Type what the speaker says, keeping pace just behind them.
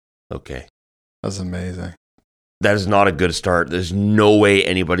Okay. That's amazing. That is not a good start. There's no way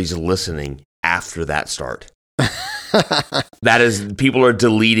anybody's listening after that start. That is, people are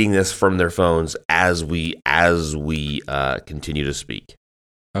deleting this from their phones as we continue to speak.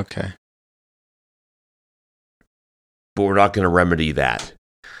 Okay. But we're not going to remedy that.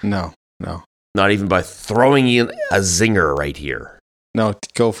 No. Not even by throwing in a zinger right here. No,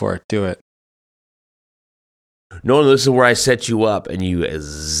 go for it. Do it. No, this is where I set you up and you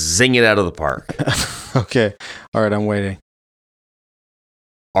zing it out of the park. Okay. All right, I'm waiting.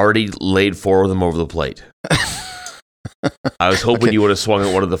 Already laid four of them over the plate. I was hoping you would have swung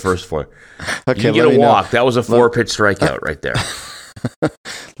at one of the first four. Okay, you get a walk. That was a 4-pitch strikeout right there.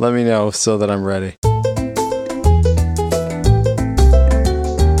 Let me know so that I'm ready.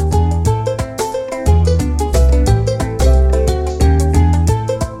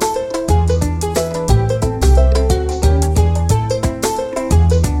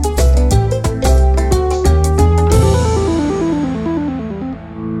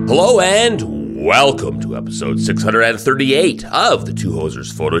 Hello and welcome to episode 638 of the Two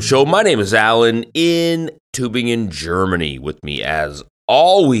Hosers Photo Show. My name is Alan in Tübingen, Germany. With me, as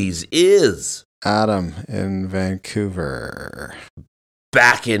always, is Adam in Vancouver.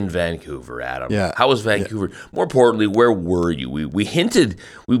 Back in Vancouver, Adam. Yeah. How was Vancouver? Yeah. More importantly, where were you? We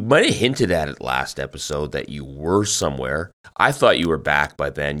might have hinted at it last episode that you were somewhere. I thought you were back by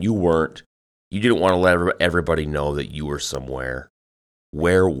then. You weren't. You didn't want to let everybody know that you were somewhere.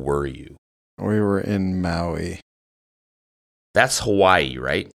 Where were you? We were in Maui. That's Hawaii,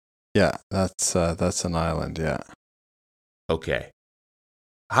 right? Yeah, that's an island, yeah. Okay.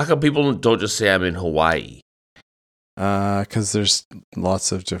 How come people don't just say I'm in Hawaii? Because there's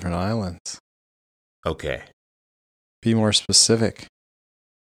lots of different islands. Okay. Be more specific.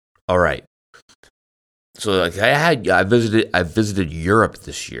 All right. So like I visited Europe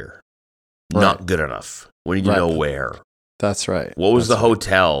this year. Right. Not good enough. We need to know where. That's right. What was the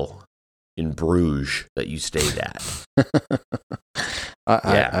hotel in Bruges that you stayed at?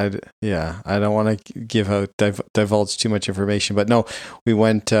 I don't want to give out divulge too much information, but no, we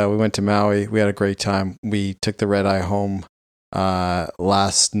went to Maui. We had a great time. We took the red eye home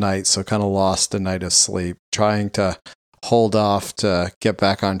last night, so kind of lost a night of sleep, trying to hold off to get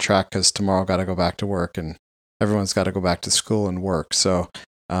back on track because tomorrow got to go back to work and everyone's got to go back to school and work. So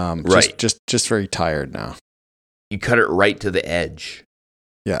just very tired now. You cut it right to the edge.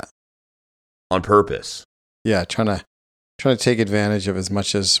 Yeah. On purpose. Yeah, trying to take advantage of as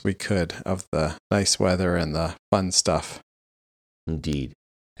much as we could of the nice weather and the fun stuff. Indeed.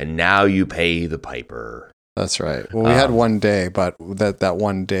 And now you pay the piper. That's right. Well, we had one day, but that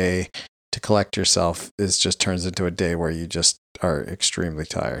one day to collect yourself just turns into a day where you just are extremely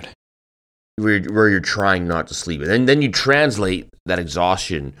tired. Where you're trying not to sleep. And then you translate that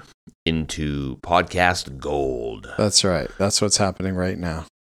exhaustion into podcast gold. That's right. That's what's happening right now.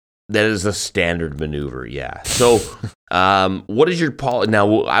 That is a standard maneuver, yeah. So, what is your policy? Now,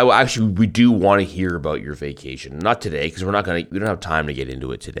 we do want to hear about your vacation. Not today, because we don't have time to get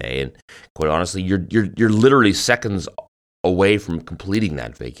into it today. And quite honestly, you're literally seconds away from completing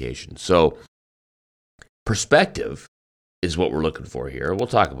that vacation. So, perspective is what we're looking for here. We'll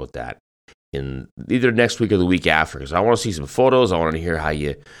talk about that in either next week or the week after, because I want to see some photos. I want to hear how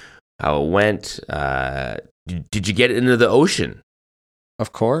it went. Did you get into the ocean?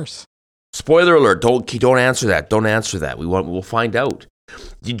 Of course. Spoiler alert! Don't answer that. Don't answer that. We'll find out.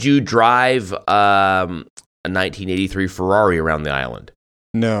 Did you drive a 1983 Ferrari around the island?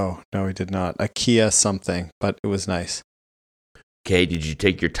 No, we did not. A Kia something, but it was nice. Okay. Did you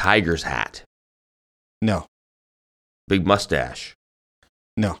take your Tiger's hat? No. Big mustache?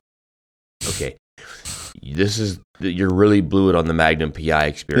 No. Okay. You really blew it on the Magnum PI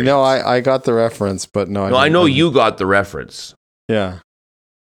experience. I got the reference, but no. I know you got the reference. Yeah.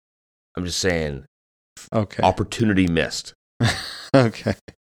 I'm just saying. Okay. Opportunity missed. Okay.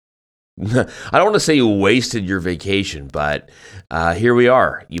 I don't want to say you wasted your vacation, but here we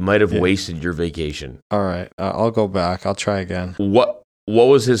are. You might have wasted your vacation. All right. I'll go back. I'll try again. What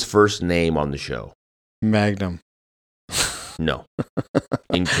was his first name on the show? Magnum. No.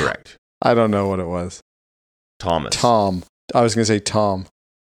 Incorrect. I don't know what it was. Thomas. Tom. I was going to say Tom.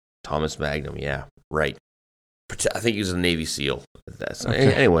 Thomas Magnum, yeah. Right. I think he was a Navy SEAL.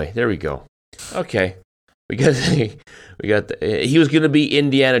 Anyway, there we go. Okay. We got he was going to be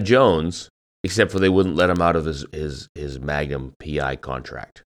Indiana Jones, except for they wouldn't let him out of his Magnum PI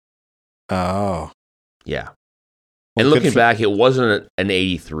contract. Oh. Yeah. Well, and looking back, it wasn't an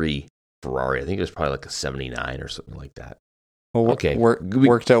 83 Ferrari. I think it was probably like a 79 or something like that. Well, okay.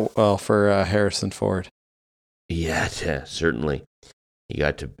 Worked out well for Harrison Ford. Yeah, certainly. He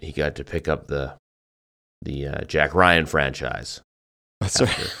got to pick up the Jack Ryan franchise. That's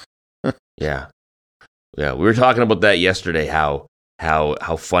right. Yeah. We were talking about that yesterday. How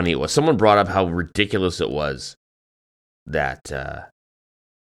funny it was. Someone brought up how ridiculous it was that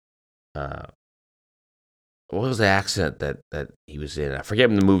what was the accent that he was in? I forget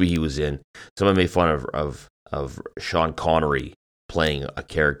the movie he was in. Someone made fun of Sean Connery playing a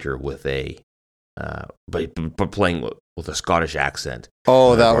character with a but playing with a Scottish accent.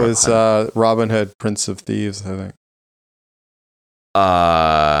 Oh, that was Robin Hood, Prince of Thieves, I think.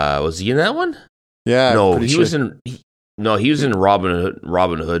 Was he in that one? Yeah, no, he was in. He was in Robin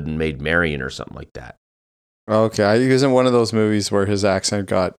Hood and Maid Marian or something like that. Okay, he was in one of those movies where his accent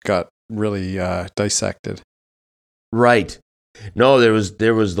got really dissected. Right. No, there was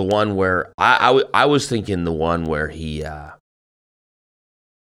the one where I was thinking the one where he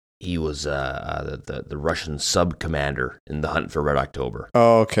was the Russian sub commander in The Hunt for Red October.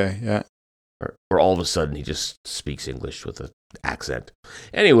 Oh, okay, yeah. Or all of a sudden he just speaks English with an accent.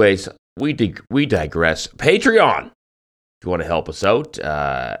 Anyways, we digress. Patreon. If you want to help us out,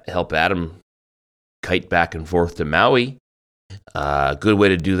 help Adam kite back and forth to Maui. A good way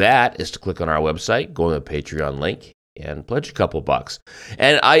to do that is to click on our website, go to the Patreon link, and pledge a couple bucks.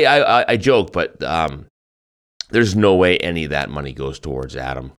 And I joke, but there's no way any of that money goes towards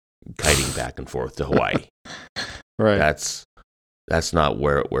Adam kiting back and forth to Hawaii. Right. That's not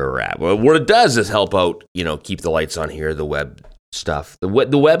where we're at. Well, what it does is help out, keep the lights on here, the web stuff. The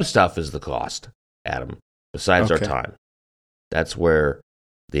web stuff is the cost, Adam, besides our time. That's where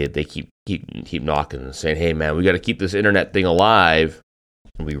they keep knocking and saying, hey, man, we got to keep this internet thing alive.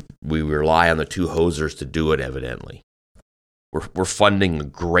 And we rely on the two hosers to do it, evidently. We're funding a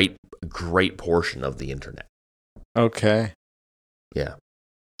great portion of the internet. Okay. Yeah.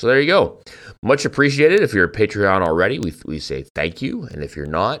 So there you go. Much appreciated. If you're a Patreon already, we say thank you. And if you're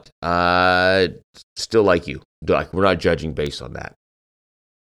not, still like you. We're not judging based on that.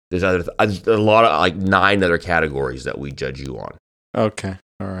 There's a lot of 9 other categories that we judge you on. Okay.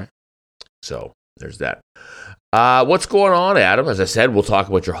 All right. So there's that. What's going on, Adam? As I said, we'll talk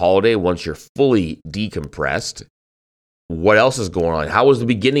about your holiday once you're fully decompressed. What else is going on? How was the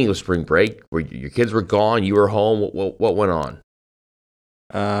beginning of spring break? Where your kids were gone, you were home. What went on?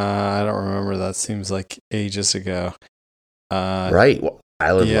 I don't remember. That seems like ages ago. Right. Well,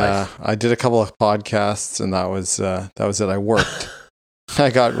 island life. I did a couple of podcasts, and that was it. I worked. I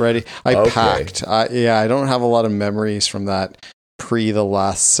got ready. I packed. I don't have a lot of memories from that pre the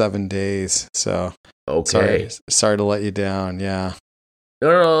last 7 days. So sorry to let you down. Yeah.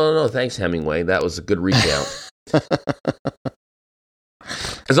 No. Thanks, Hemingway. That was a good recount.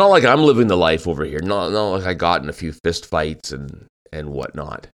 It's not like I'm living the life over here. Not like I got in a few fist fights and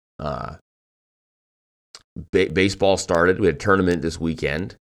whatnot. Baseball started. We had a tournament this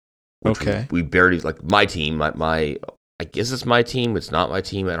weekend. Okay. We barely, my team, I guess it's my team. It's not my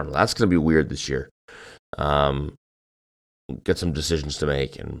team. I don't know. That's going to be weird this year. Get some decisions to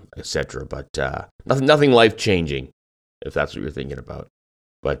make and etc. But nothing life changing, if that's what you're thinking about.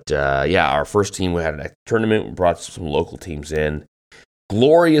 But our first team, we had a tournament. We brought some local teams in.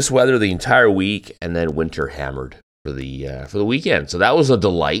 Glorious weather the entire week, and then winter hammered for the weekend. So that was a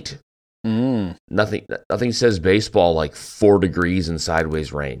delight. Nothing says baseball like 4 degrees and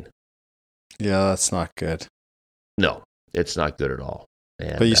sideways rain. Yeah, that's not good. No, it's not good at all.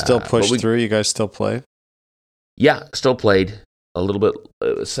 And, but you still pushed through? You guys still played? Yeah, still played a little bit.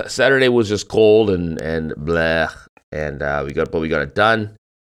 Saturday was just cold and bleh, and we got it done.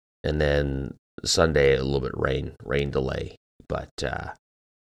 And then Sunday a little bit rain delay, but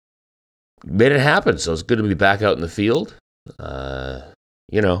made it happen. So it's good to be back out in the field.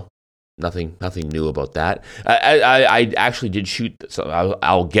 Nothing new about that. I actually did shoot. So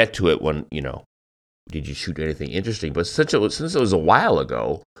I'll get to it when Did you shoot anything interesting? But since it was a while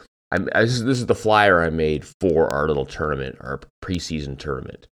ago, this is the flyer I made for our little tournament, our preseason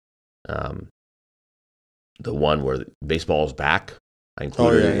tournament. The one where baseball is back. I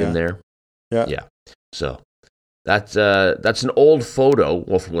included it in there. Yeah. So that's an old photo,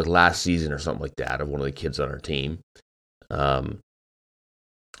 from last season or something like that, of one of the kids on our team.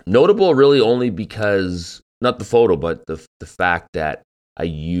 Notable really only because, not the photo, but the fact that I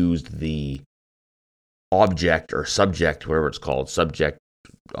used the object or subject, whatever it's called, subject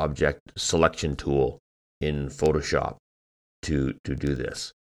object selection tool in Photoshop to do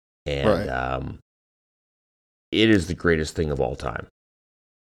this. And it is the greatest thing of all time.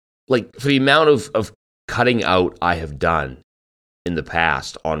 For the amount of cutting out I have done in the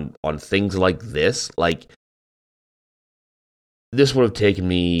past on things like this, this would have taken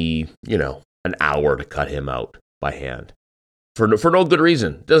me, an hour to cut him out by hand. for no good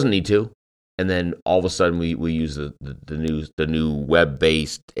reason. Doesn't need to. And then all of a sudden we use the new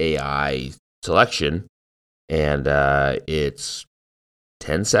web-based AI selection, and it's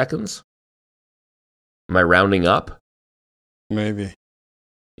 10 seconds. Am I rounding up? Maybe.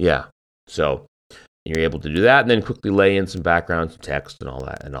 Yeah. So you're able to do that, and then quickly lay in some background, some text, and all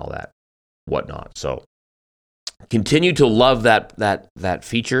that whatnot. So continue to love that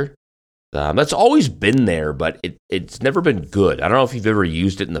feature. That's always been there, but it's never been good. I don't know if you've ever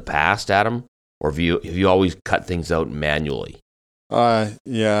used it in the past, Adam, or have you always cut things out manually?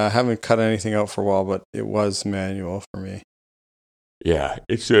 Yeah, I haven't cut anything out for a while, but it was manual for me. Yeah,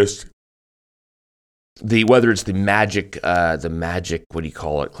 it's just whether it's the magic, what do you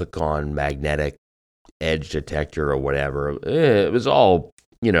call it? Click on magnetic edge detector or whatever. It was all,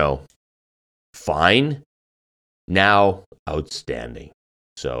 fine. Now, outstanding.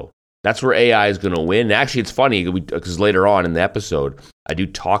 So that's where AI is going to win. Actually, it's funny because later on in the episode, I do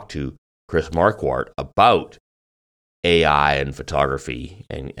talk to Chris Marquardt about AI and photography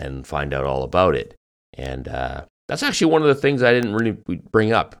and find out all about it. And that's actually one of the things I didn't really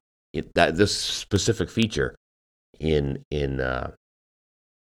bring up, this specific feature in the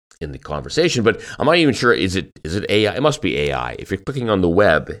conversation. But I'm not even sure, is it AI? It must be AI. If you're clicking on the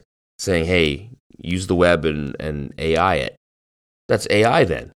web saying, hey, use the web and AI it, that's AI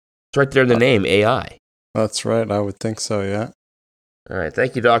then. It's right there in the name, AI. That's right. I would think so, yeah. All right.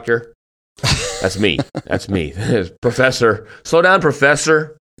 Thank you, doctor. That's me. That's me. Professor. Slow down,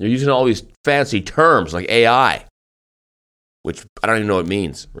 professor. You're using all these fancy terms like AI, which I don't even know what it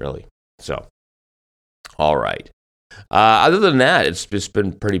means, really. So, all right. Other than that, it's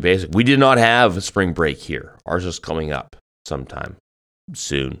been pretty basic. We did not have a spring break here. Ours is coming up sometime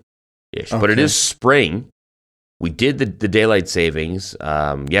soon-ish. Okay. But it is spring. We did the daylight savings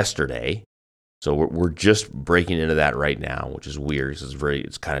yesterday, so we're just breaking into that right now, which is weird.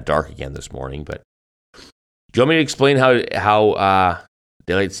 It's kind of dark again this morning. But do you want me to explain how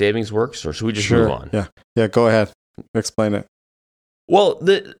daylight savings works, or should we just move on? Yeah. Go ahead, explain it. Well,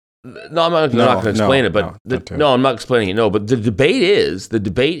 I'm not going to explain it, but I'm not explaining it. No, but the debate is,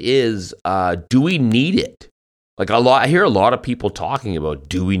 do we need it? Like I hear a lot of people talking about,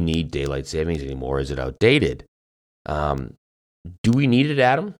 do we need daylight savings anymore? Is it outdated? Do we need it,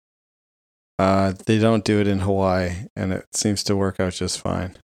 Adam? They don't do it in Hawaii, and it seems to work out just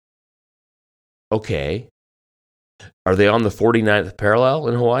fine. Okay. Are they on the 49th parallel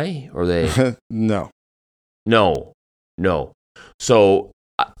in Hawaii? Or are they? No. So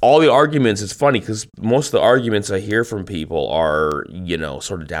all the arguments, it's funny because most of the arguments I hear from people are,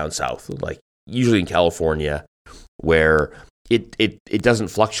 sort of down south, like usually in California, where it doesn't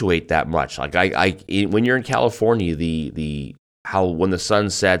fluctuate that much. Like when you're in California, when the sun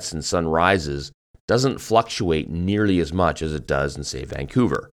sets and sun rises doesn't fluctuate nearly as much as it does in, say,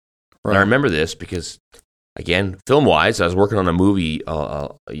 Vancouver. Right. And I remember this because, again, film-wise, I was working on a movie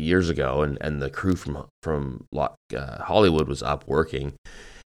years ago, and the crew from Hollywood was up working,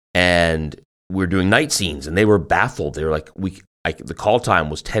 and we were doing night scenes, and they were baffled. They were like, the call time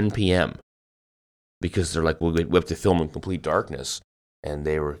was 10 p.m. because they're like, we have to film in complete darkness, and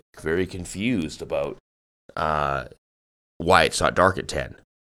they were very confused about why it's not dark at 10.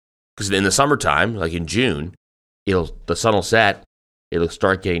 Because in the summertime, like in June, the sun will set, it'll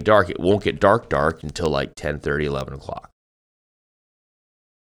start getting dark. It won't get dark until like 10:30, 11 o'clock.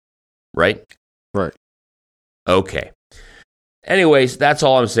 Right? Right. Okay. Anyways, that's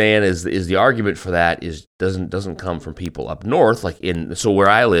all I'm saying is the argument for that doesn't come from people up north. So where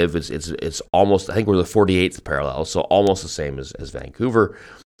I live, it's almost, I think we're the 48th parallel, so almost the same as Vancouver.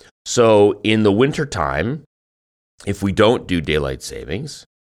 So in the wintertime, if we don't do daylight savings,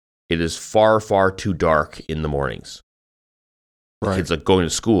 it is far, far too dark in the mornings. Right. Kids like going to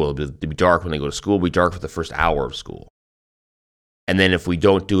school, it'll be dark when they go to school, it'll be dark for the first hour of school. And then if we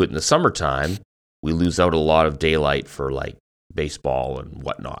don't do it in the summertime, we lose out a lot of daylight for like baseball and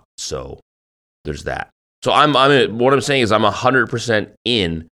whatnot. So there's that. So what I'm saying is I'm 100%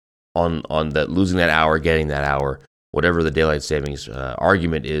 in on that, losing that hour, getting that hour, whatever the daylight savings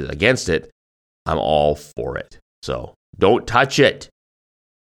argument is against it. I'm all for it. So don't touch it.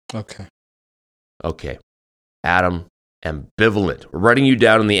 Okay. Adam, ambivalent. We're writing you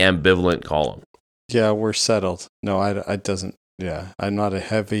down in the ambivalent column. Yeah, we're settled. No, I doesn't. Yeah, I'm not a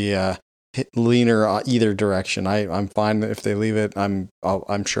heavy leaner either direction. I'm fine if they leave it. I'm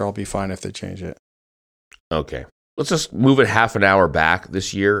sure I'll be fine if they change it. Okay, let's just move it half an hour back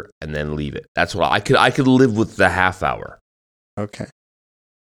this year and then leave it. That's what I could live with the half hour. Okay.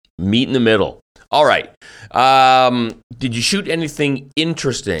 Meet in the middle. All right. Did you shoot anything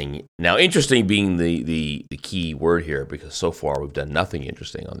interesting? Now, interesting being the key word here, because so far we've done nothing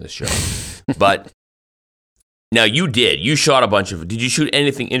interesting on this show. But now you did. You shot a bunch of. Did you shoot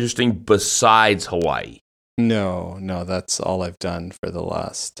anything interesting besides Hawaii? No, that's all I've done for the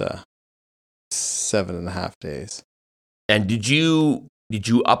last 7.5 days. And did you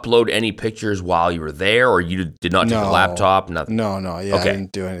upload any pictures while you were there, or you did not take a laptop? Nothing. No. Yeah, okay. I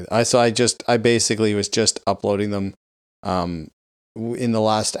didn't do anything. I basically was just uploading them in the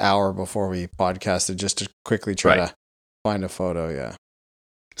last hour before we podcasted, just to quickly try to find a photo. Yeah.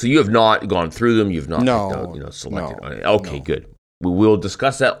 So you have not gone through them. You've not picked out, selected. No, okay, good. We will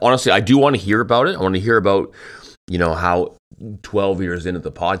discuss that. Honestly, I do want to hear about it. I want to hear about, how 12 years into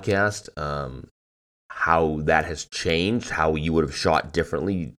the podcast, how that has changed, how you would have shot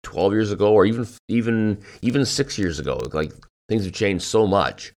differently 12 years ago, or even 6 years ago. Like, things have changed so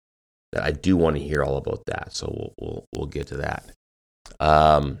much that I do want to hear all about that. So we'll get to that.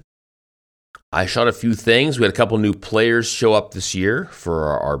 I shot a few things. We had a couple new players show up this year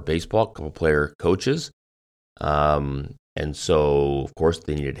for our baseball, a couple player coaches. And so, of course,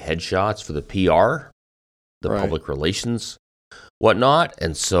 they needed headshots for the PR, the public relations, whatnot.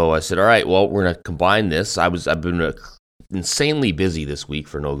 And so I said, all right, well, we're going to combine this. I've been insanely busy this week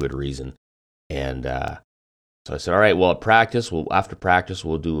for no good reason. And so I said, all right, well, after practice,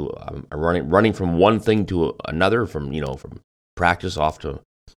 we'll do running from one thing to another, from practice off to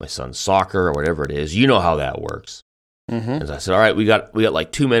my son's soccer or whatever it is. You know how that works. Mm-hmm. And so I said, all right, we got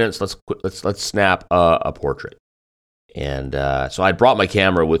like 2 minutes. Let's snap a portrait. And so I brought my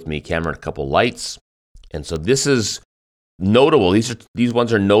camera with me, and a couple lights. And so this is notable. These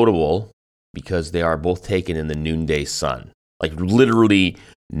ones are notable because they are both taken in the noonday sun. Like, literally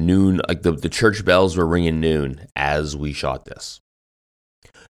noon, like the church bells were ringing noon as we shot this.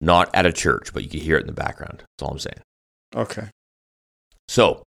 Not at a church, but you could hear it in the background. That's all I'm saying. Okay.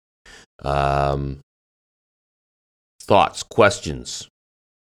 So, thoughts, questions,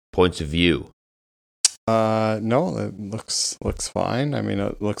 points of view? No, it looks fine. I mean,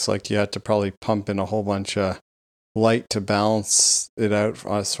 it looks like you had to probably pump in a whole bunch of light to balance it out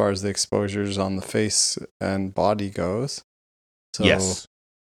as far as the exposures on the face and body goes. So, yes.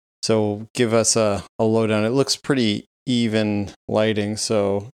 So give us a lowdown. It looks pretty even lighting,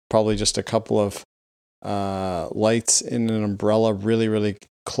 so probably just a couple of lights in an umbrella really, really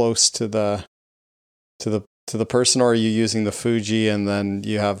close to the person, or are you using the Fuji and then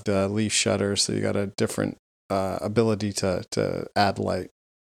you have the leaf shutter, so you got a different ability to add light?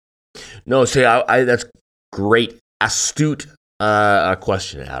 No, see, I that's great, astute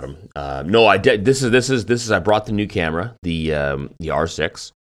question, Adam. No, I did. This is. I brought the new camera, the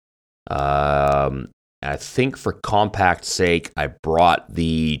R6. I think for compact sake, I brought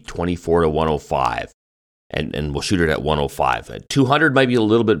the 24 to 105, and we'll shoot it at 105. 200 might be a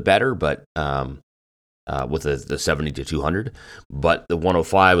little bit better, but with the 70 to 200, but the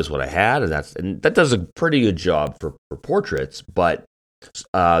 105 is what I had, and that does a pretty good job for portraits. But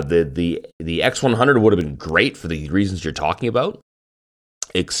the X100 would have been great for the reasons you're talking about,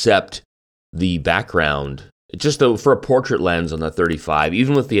 except the background. Just for a portrait lens on the 35,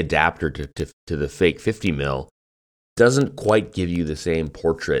 even with the adapter to the fake 50 mil, doesn't quite give you the same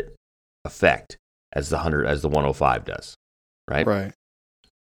portrait effect as the 105 does, right? Right.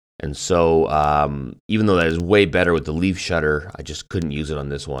 And so, even though that is way better with the leaf shutter, I just couldn't use it on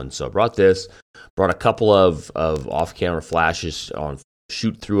this one. So I brought a couple of off-camera flashes on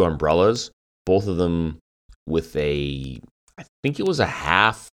shoot-through umbrellas, both of them with I think it was a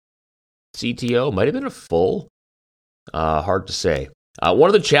half CTO, might have been a full. Hard to say. One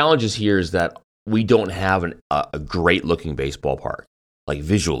of the challenges here is that we don't have a great-looking baseball park, like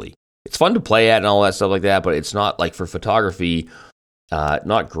visually. It's fun to play at and all that stuff like that, but it's not, like, for photography,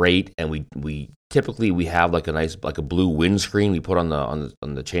 not great. And we typically have like a blue windscreen we put on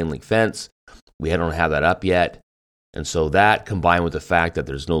the chain link fence. We don't have that up yet, and so that, combined with the fact that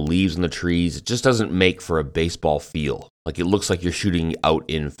there's no leaves in the trees, it just doesn't make for a baseball feel. Like, it looks like you're shooting out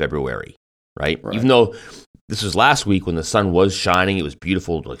in February, right? Even though this was last week when the sun was shining, it was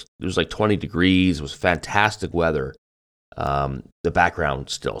beautiful. It was like 20 degrees. It was fantastic weather. The background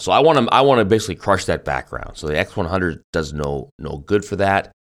still. So I want to basically crush that background. So the X100 does no good for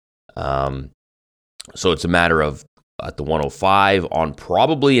that. So it's a matter of at the 105 on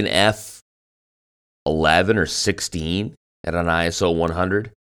probably an F11 or 16 at an ISO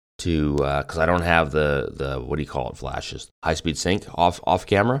 100 to because I don't have the what do you call it, flashes, high speed sync off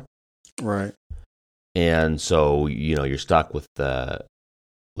camera. Right. And so you're stuck with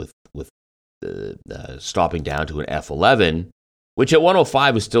stopping down to an F11 which at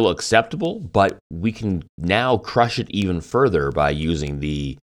 105 is still acceptable, but we can now crush it even further by using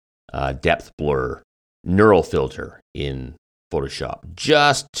the depth blur neural filter in Photoshop,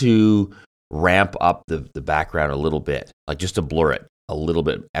 just to ramp up the background a little bit, like just to blur it a little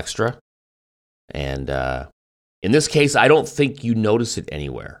bit extra. And in this case, I don't think you notice it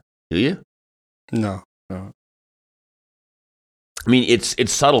anywhere, do you? No. I mean,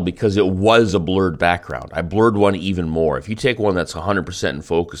 it's subtle because it was a blurred background. I blurred one even more. If you take one that's 100% in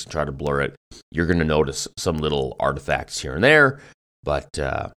focus and try to blur it, you're going to notice some little artifacts here and there. But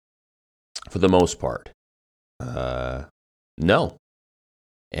for the most part, no.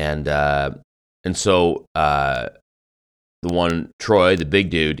 And so the one Troy, the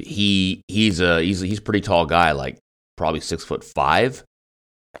big dude, he's a pretty tall guy, like probably 6'5".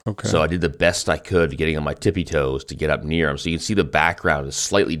 Okay. So I did the best I could getting on my tippy toes to get up near him. So you can see the background is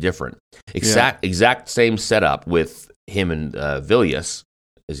slightly different. Exact same setup with him and Villius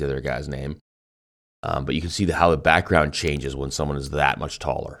is the other guy's name. But you can see how the background changes when someone is that much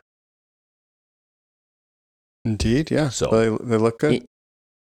taller. Indeed, yeah. So they look good.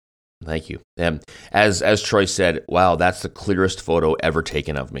 Thank you. As Troy said, wow, that's the clearest photo ever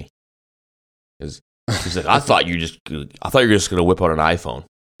taken of me. He's like, I thought you were just going to whip out an iPhone.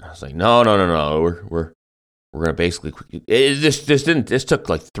 I was like, no. We're going to basically. This took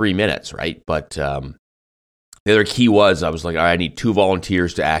like 3 minutes, right? But the other key was I was like, all right, I need 2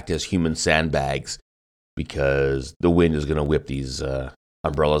 volunteers to act as human sandbags because the wind is going to whip these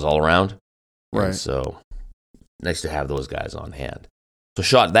umbrellas all around. Right. And so nice to have those guys on hand. So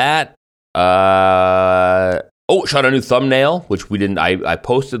shot that. Shot a new thumbnail, which we didn't. I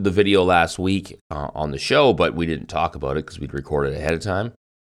posted the video last week on the show, but we didn't talk about it because we'd recorded ahead of time.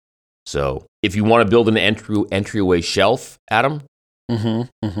 So if you want to build an entryway shelf, Adam,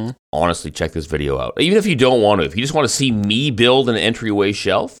 honestly, check this video out. Even if you don't want to, if you just want to see me build an entryway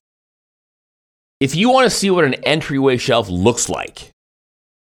shelf, if you want to see what an entryway shelf looks like,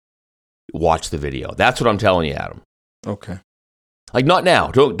 watch the video. That's what I'm telling you, Adam. Okay. Like, not now.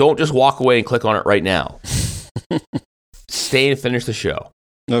 Don't just walk away and click on it right now. Stay and finish the show.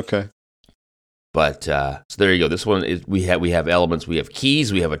 Okay. But so there you go. This one is we have elements. We have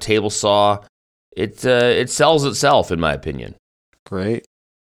keys. We have a table saw. It sells itself, in my opinion. Great.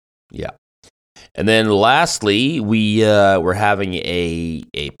 Yeah. And then lastly, we're having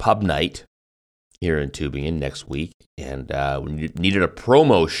a pub night here in Tübingen next week, and we needed a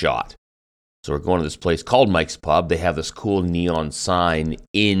promo shot. So we're going to this place called Mike's Pub. They have this cool neon sign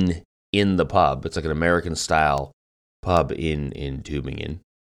in the pub. It's like an American style pub in Tübingen.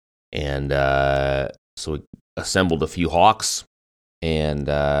 And so we assembled a few hawks and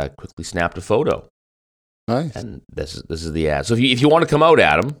quickly snapped a photo. Nice. And this is the ad. So if you want to come out,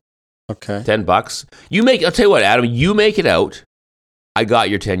 Adam, okay, $10. I'll tell you what, Adam, you make it out. I got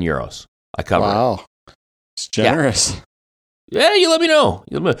your €10. I cover it. Wow. It's generous. Yeah, you let me know.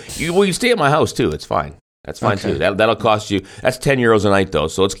 You stay at my house too. It's fine. That's fine too. That'll cost you. That's €10 a night though.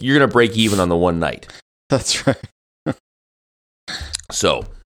 So you're gonna break even on the one night. That's right. So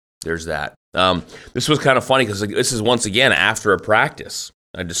there's that. This was kind of funny because this is once again after a practice.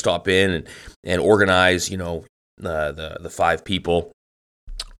 I had to stop in and organize. The 5 people,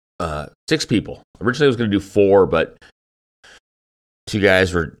 6 people. Originally I was gonna do 4, but 2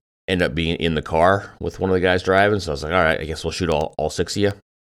 guys end up being in the car with one of the guys driving. So I was like, all right, I guess we'll shoot all 6 of you,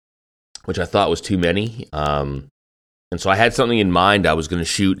 which I thought was too many. And so I had something in mind I was going to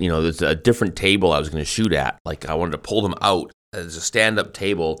shoot. There's a different table I was going to shoot at. Like I wanted to pull them out. There's a stand-up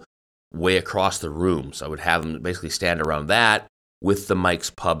table way across the room. So I would have them basically stand around that with the Mike's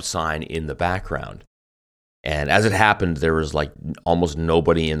Pub sign in the background. And as it happened, there was like almost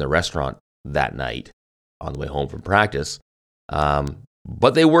nobody in the restaurant that night on the way home from practice.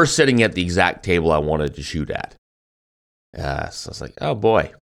 But they were sitting at the exact table I wanted to shoot at. So I was like, oh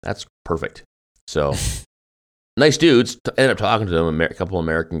boy, that's perfect. So nice dudes. Ended up talking to them, a couple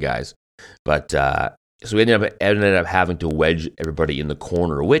American guys. But so we ended up having to wedge everybody in the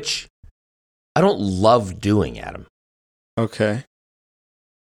corner, which I don't love doing, Adam. Okay.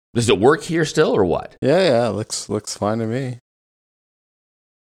 Does it work here still or what? Yeah. Looks fine to me.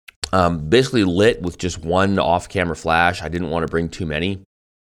 Basically lit with just one off-camera flash. I didn't want to bring too many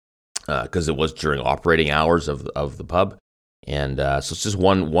because it was during operating hours of the pub, and so it's just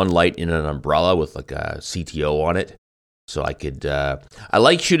one light in an umbrella with like a CTO on it. So I could. I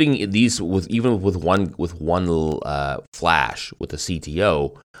like shooting these with one flash with a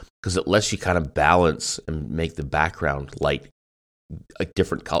CTO because it lets you kind of balance and make the background light a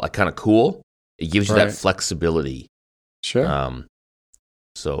different color, kind of cool. It gives you that flexibility. Sure.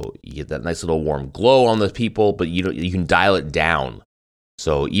 So you get that nice little warm glow on the people, but you can dial it down.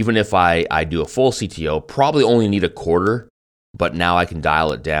 So even if I do a full CTO, probably only need a quarter, but now I can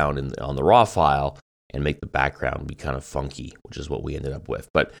dial it down on the raw file and make the background be kind of funky, which is what we ended up with.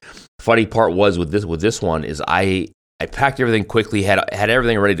 But the funny part was with this one is I packed everything quickly, had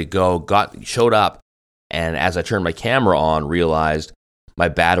everything ready to go, showed up, and as I turned my camera on, realized my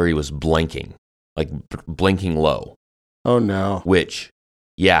battery was blinking low. Oh no. Which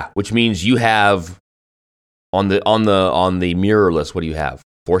means you have on the mirrorless, what do you have?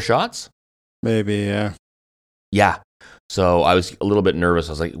 4 shots? Maybe, yeah. Yeah. So I was a little bit nervous.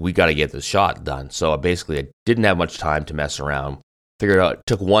 I was like, we got to get this shot done. So I didn't have much time to mess around. Figured out,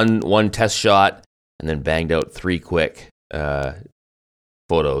 took one test shot and then banged out 3 quick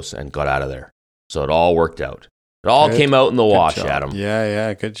photos and got out of there. So it all worked out. It all came out in the wash, job. Adam.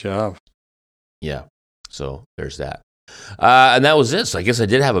 Yeah, good job. Yeah. So there's that. And that was it. So I guess I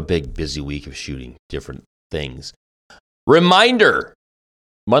did have a busy week of shooting different things. Reminder,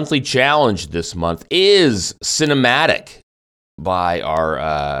 monthly challenge this month is Cinematic by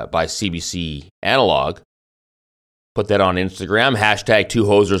CBC Analog. Put that on Instagram, hashtag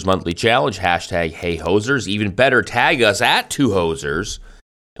 2Hosers monthly challenge, hashtag Hey Hosers. Even better, tag us at 2Hosers,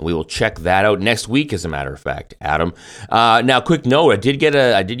 and we will check that out next week, as a matter of fact, Adam. Now, quick note, I did get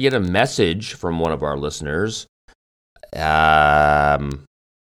a message from one of our listeners. I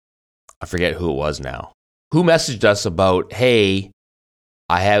forget who it was now. Who messaged us about, hey,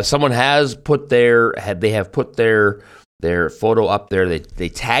 someone has put their photo up there. They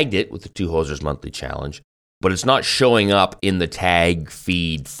tagged it with the 2Hosers monthly challenge, but it's not showing up in the tag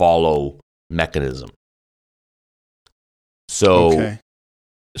feed follow mechanism. So,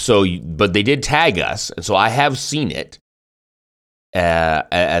 but they did tag us, and so I have seen it.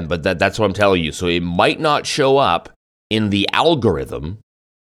 But that's what I'm telling you. So it might not show up in the algorithm,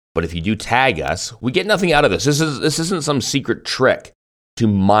 but if you do tag us, we get nothing out of this. This isn't some secret trick to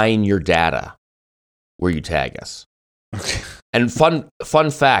mine your data where you tag us. Okay. And fun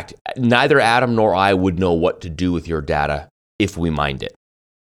fact, neither Adam nor I would know what to do with your data if we mined it.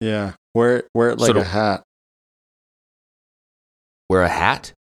 Yeah. Wear it like a hat. Wear a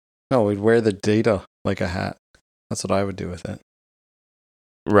hat? No, we'd wear the data like a hat. That's what I would do with it.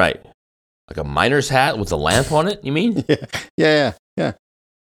 Right. Like a miner's hat with a lamp on it, you mean? Yeah.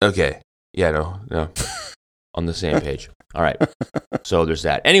 Okay. Yeah, no. On the same page. All right. So there's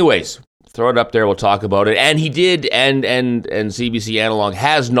that. Anyways, throw it up there. We'll talk about it. And he did, and CBC Analog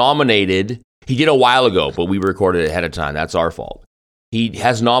has nominated, he did a while ago, but we recorded it ahead of time. That's our fault. He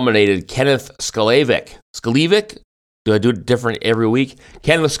has nominated Kenneth Skalevic. Skalevic? Do I do it different every week?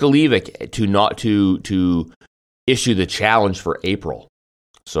 Kenneth Skalevic to issue the challenge for April.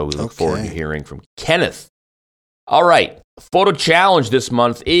 So we look forward to hearing from Kenneth. All right. Photo challenge this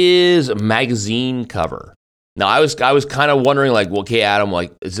month is magazine cover. Now I was kind of wondering, like, well, okay, Adam,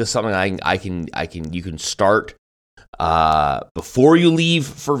 like, is this something you can start before you leave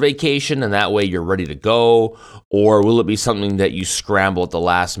for vacation, and that way you're ready to go, or will it be something that you scramble at the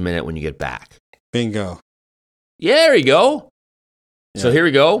last minute when you get back? Bingo. Yeah, there you go. Yeah. So here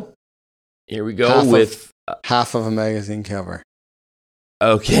we go. Half of a magazine cover.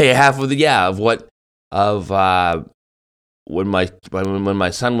 Okay, half of when my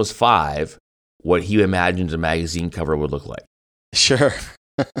son was 5, what he imagines a magazine cover would look like. Sure.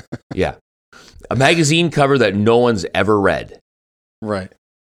 Yeah. A magazine cover that no one's ever read. Right.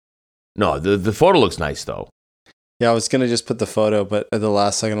 No, the photo looks nice, though. Yeah, I was going to just put the photo, but at the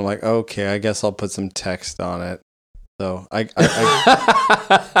last second, I'm like, okay, I guess I'll put some text on it. So I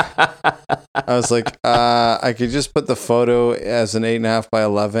was like, I could just put the photo as an 8.5 by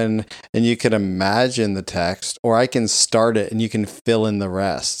 11, and you could imagine the text, or I can start it and you can fill in the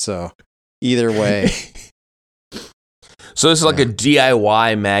rest. So either way. So this is like a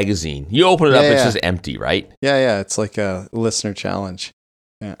DIY magazine. You open it up, it's just empty, right? Yeah. It's like a listener challenge.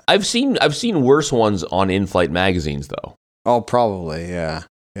 Yeah. I've seen worse ones on in-flight magazines, though. Oh, probably. Yeah.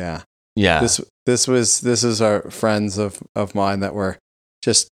 This is our friends of mine that were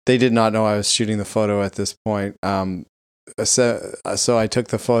just, they did not know I was shooting the photo at this point. So I took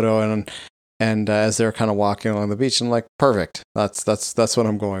the photo and as they're kind of walking along the beach, I'm like, perfect. That's what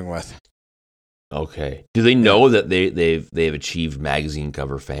I'm going with. Okay. Do they know that they've achieved magazine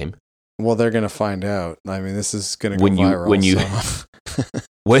cover fame? Well, they're gonna find out. I mean, this is gonna go viral.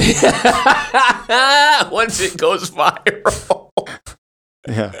 Once it goes viral.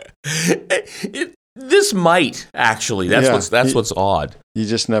 Yeah. This might actually. What's odd. You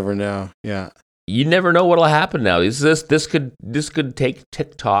just never know. Yeah. You never know what'll happen now. This could take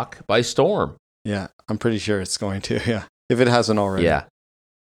TikTok by storm. Yeah, I'm pretty sure it's going to. Yeah, if it hasn't already. Yeah.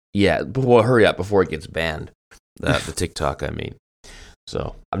 Yeah, well, hurry up before it gets banned. The TikTok, I mean.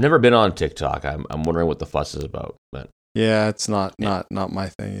 So I've never been on TikTok. I'm wondering what the fuss is about. But yeah, it's not my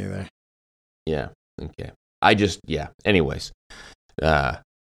thing either. yeah, okay. Anyways,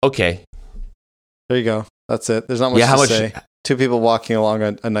 okay. There you go. That's it. There's not much to say. Two people walking along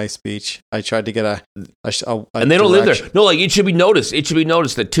a nice beach. I tried to get a and they don't live there. No, like it should be noticed. It should be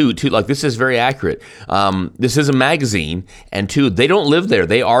noticed that two, like this is very accurate. This is a magazine, and two, they don't live there.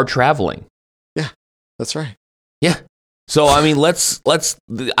 They are traveling. Yeah, that's right. Yeah. So I mean, let's.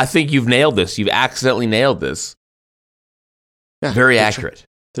 I think you've nailed this. You've accidentally nailed this. Yeah, very accurate.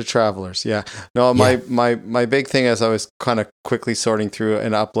 They're travelers. Yeah. No, my big thing as I was kind of quickly sorting through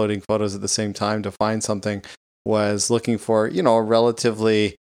and uploading photos at the same time to find something was looking for, a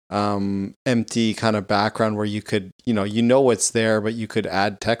relatively empty kind of background where you could, what's there, but you could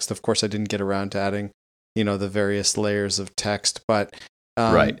add text. Of course, I didn't get around to adding, the various layers of text, but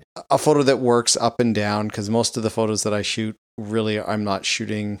right. A photo that works up and down, because most of the photos that I shoot, really, I'm not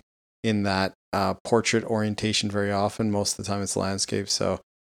shooting in that portrait orientation very often. Most of the time it's landscape. So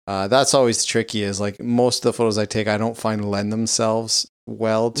that's always tricky, is like most of the photos I take, I don't find lend themselves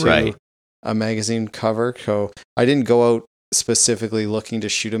well to a magazine cover. So I didn't go out specifically looking to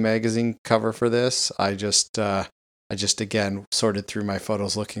shoot a magazine cover for this. I just again sorted through my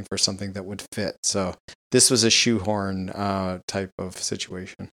photos looking for something that would fit. So this was a shoehorn type of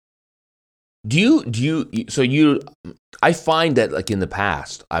situation. I find that like in the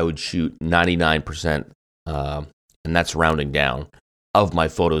past, I would shoot 99%, and that's rounding down, of my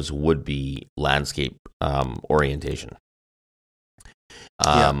photos would be landscape orientation.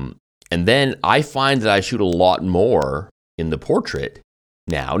 And then I find that I shoot a lot more in the portrait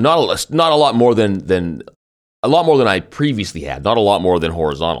now. Not a lot more than I previously had. Not a lot more than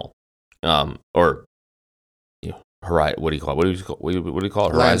horizontal, or what do you call it? What do you call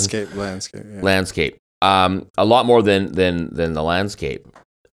it? Horizon? Landscape. Yeah. Landscape. A lot more than the landscape.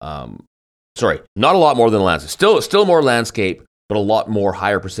 Sorry, not a lot more than the landscape. Still more landscape, but a lot more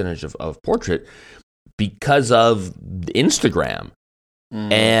higher percentage of portrait because of Instagram.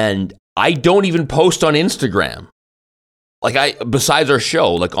 And I don't even post on Instagram. Like besides our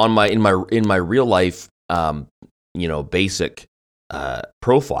show, like in my real life, basic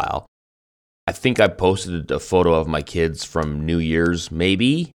profile, I think I posted a photo of my kids from New Year's,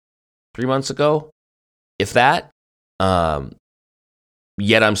 maybe 3 months ago, if that.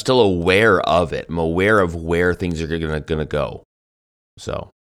 Yet I'm still aware of it. I'm aware of where things are gonna go. So,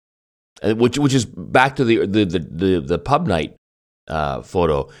 which is back to the pub night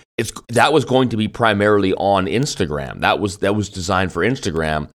photo. That was going to be primarily on Instagram. That was designed for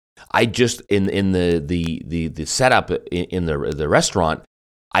Instagram. I just in the setup in the restaurant,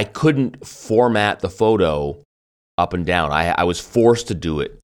 I couldn't format the photo up and down. I was forced to do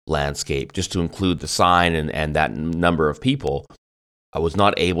it landscape just to include the sign and that number of people. I was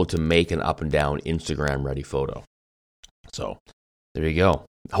not able to make an up and down Instagram ready photo. So there you go.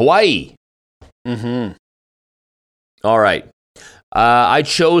 Hawaii. Mm-hmm. All right. I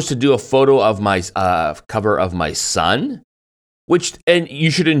chose to do a photo of my cover of my son, and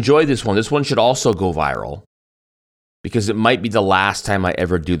you should enjoy this one. This one should also go viral because it might be the last time I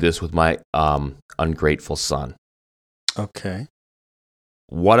ever do this with my ungrateful son. Okay.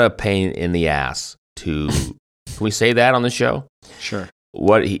 What a pain in the ass to... Can we say that on the show? Sure.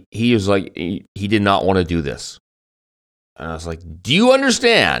 What he was like, he did not want to do this. And I was like, do you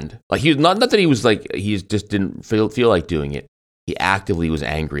understand? Like, he was not that he was like, he just didn't feel like doing it. He actively was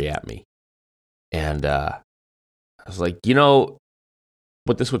angry at me. And I was like, you know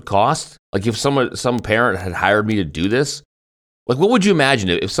what this would cost? Like, if some parent had hired me to do this, like, what would you imagine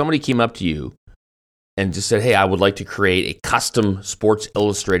if somebody came up to you and just said, hey, I would like to create a custom Sports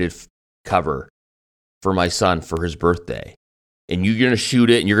Illustrated cover for my son for his birthday, and you're going to shoot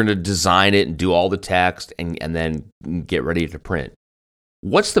it and you're going to design it and do all the text and then get ready to print.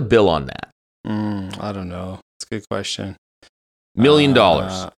 What's the bill on that? I don't know. It's a good question. $1 million.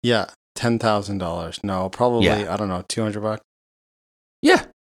 Yeah. $10,000. No, probably, I don't know, $200. Yeah.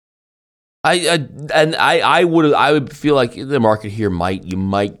 I would feel like the market here might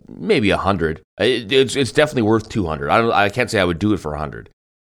maybe 100. It's definitely worth 200. I can't say I would do it for 100,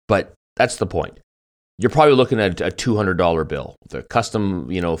 but that's the point. You're probably looking at a $200 bill, the custom,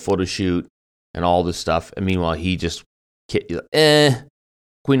 photo shoot and all this stuff. And meanwhile, he just, can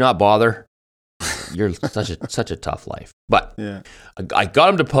we not bother? You're such a tough life. But yeah. I got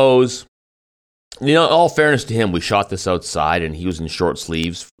him to pose. In all fairness to him, we shot this outside, and he was in short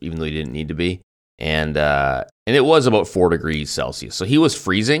sleeves, even though he didn't need to be. And it was about 4 degrees Celsius, so he was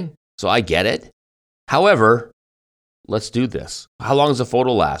freezing. So I get it. However, Let's do this. How long does a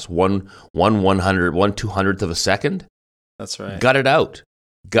photo last? 1/200th of a second? That's right. Got it out.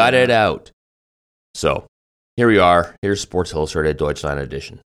 It out. So here we are. Here's Sports Illustrated Deutschland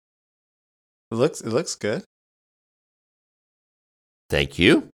edition. It looks good. Thank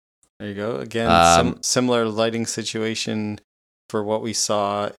you. There you go. Again, similar lighting situation for what we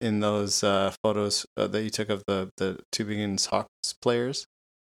saw in those photos that you took of the Tübingen Hawks players.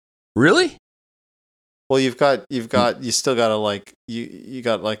 Really? Well, you still got to like you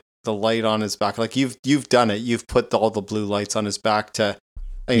got like the light on his back. Like you've done it. You've put all the blue lights on his back to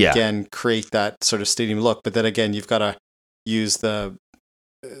again create that sort of stadium look. But then again, you've got to use the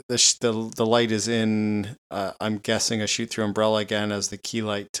light is in. I'm guessing a shoot through umbrella again as the key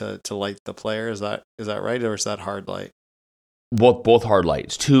light to light the player. Is that right, or is that hard light? Both hard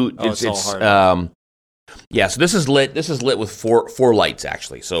lights. It's all hard. Yeah, so this is lit with four lights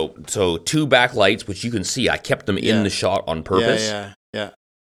actually. So 2 back lights, which you can see. I kept them in the shot on purpose. Yeah.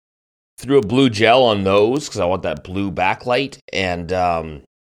 Threw a blue gel on those because I want that blue backlight, and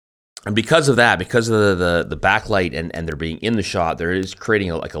because of that, because of the backlight and they're being in the shot, there is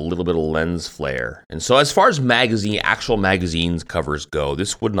creating a little bit of lens flare. And so as far as actual magazines covers go,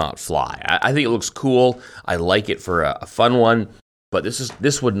 this would not fly. I think it looks cool. I like it for a fun one. But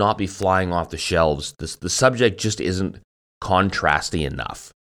this would not be flying off the shelves. The subject just isn't contrasty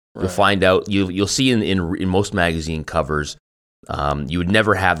enough. Right. You'll find out. You'll see in most magazine covers, you would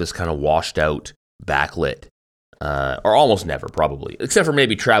never have this kind of washed out backlit, or almost never, probably, except for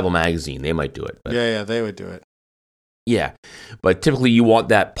maybe Travel Magazine. They might do it. But, they would do it. Yeah, but typically you want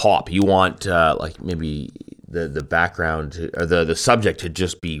that pop. You want like maybe the background or the subject to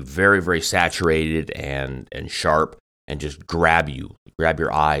just be very, very saturated and sharp. And just grab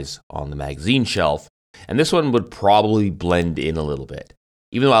your eyes on the magazine shelf. And this one would probably blend in a little bit.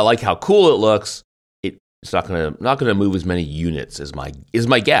 Even though I like how cool it looks, it's not gonna move as many units as my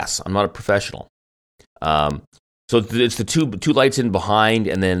guess. I'm not a professional. So it's the two lights in behind,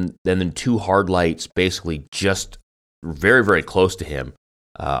 and then 2 hard lights, basically just very, very close to him,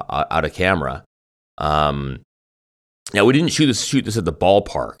 out of camera. Now we didn't shoot this at the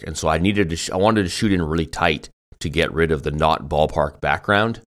ballpark, and so I wanted to shoot in really tight to get rid of the not ballpark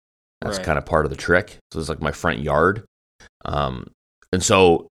background. That's kind of part of the trick. So it's like my front yard. And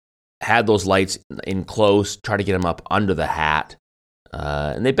so had those lights in close, try to get them up under the hat.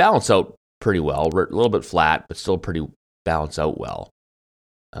 And they balance out pretty well. A little bit flat, but still pretty balance out well.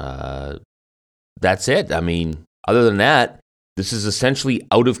 That's it. I mean, other than that, this is essentially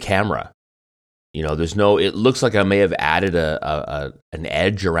out of camera. You know, it looks like I may have added an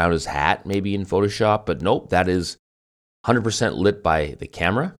edge around his hat maybe in Photoshop, but nope, that is 100% lit by the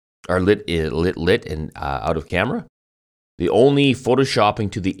camera, or lit and out of camera. The only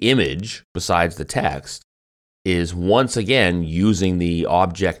photoshopping to the image besides the text is once again using the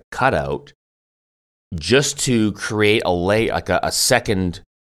object cutout just to create a second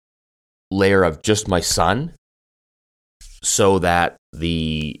layer of just my son, so that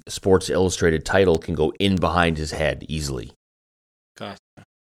the Sports Illustrated title can go in behind his head easily. Gotcha.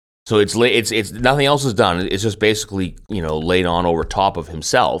 So it's nothing else is done. It's just basically, laid on over top of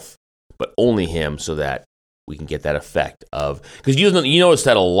himself, but only him, so that we can get that effect of, because you notice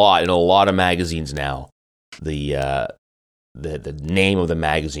that a lot in a lot of magazines now. The name of the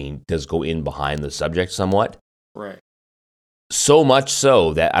magazine does go in behind the subject somewhat. Right. So much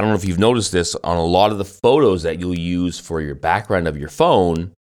so that, I don't know if you've noticed this, on a lot of the photos that you'll use for your background of your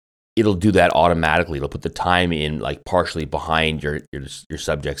phone, it'll do that automatically. It'll put the time in like partially behind your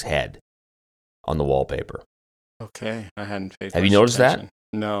subject's head on the wallpaper. Okay, I hadn't paid. Have you noticed attention.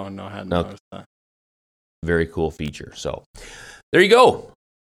 That? No, I hadn't noticed that. Very cool feature. So there you go.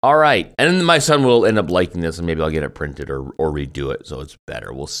 All right, and then my son will end up liking this, and maybe I'll get it printed or redo it so it's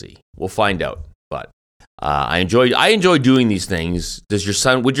better. We'll see. We'll find out. But I enjoy doing these things.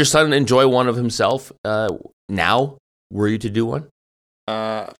 Would your son enjoy one of himself now, were you to do one?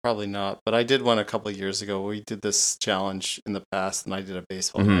 Probably not, but I did one a couple of years ago. We did this challenge in the past, and I did a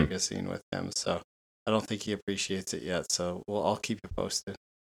baseball magazine with him, so I don't think he appreciates it yet, so I'll keep you posted.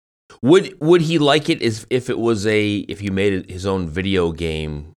 Would he like it if you made it his own video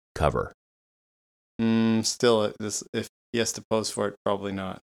game cover? Still, if he has to pose for it, probably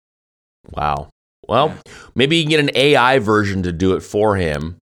not. Wow. Well, maybe you can get an AI version to do it for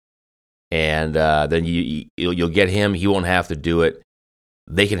him, and then you'll get him. He won't have to do it.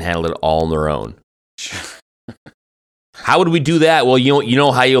 They can handle it all on their own. How would we do that? Well, you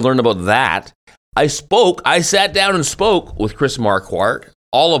know how you'll learn about that. I sat down and spoke with Chris Marquardt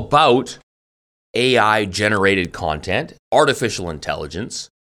all about AI-generated content, artificial intelligence,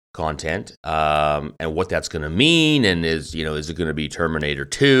 content, and what that's going to mean, and is it going to be Terminator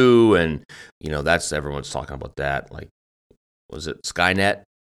 2, and that's everyone's talking about that. Like, was it Skynet?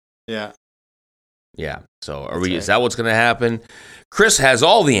 Yeah. Yeah. So is that what's going to happen? Chris has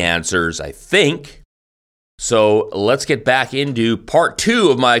all the answers, I think. So let's get back into part 2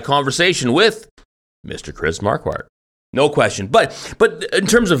 of my conversation with Mr. Chris Marquardt. No question. But in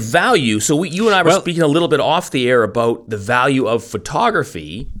terms of value, so you and I were speaking a little bit off the air about the value of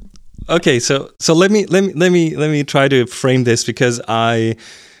photography. Okay, so let me try to frame this, because I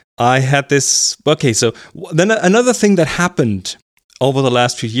had this. Okay, so then another thing that happened over the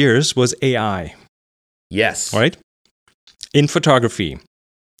last few years was AI. Yes. Right? In photography.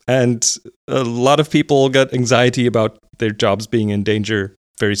 And a lot of people got anxiety about their jobs being in danger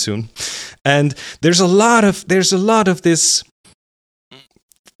very soon. And there's a lot of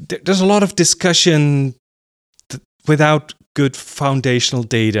discussion without good foundational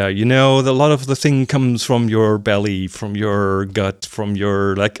data. A lot of the thing comes from your belly, from your gut, from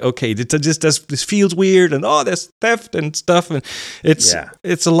your okay, this feels weird, and there's theft and stuff, and it's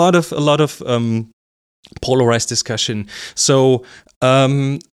a lot of polarized discussion. So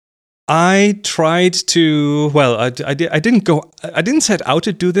I tried to. Well, I didn't set out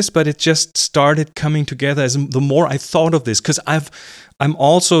to do this, but it just started coming together as the more I thought of this, because I'm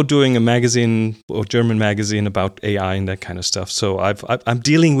also doing a magazine, or German magazine, about AI and that kind of stuff. So I'm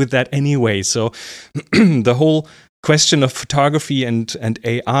dealing with that anyway. So the whole question of photography and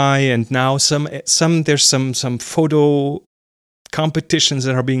AI, and now there's some photo competitions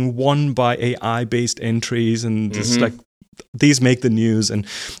that are being won by AI based entries, and just like these make the news. And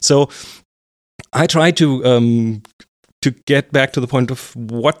so I try to get back to the point of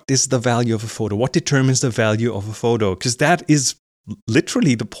what is the value of a photo, what determines the value of a photo, because that is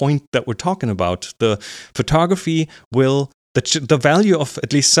literally the point that we're talking about. The photography the value of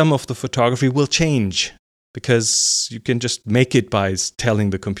at least some of the photography will change, because you can just make it by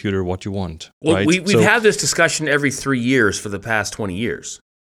telling the computer what you want. Well, right? we've had this discussion every 3 years for the past 20 years,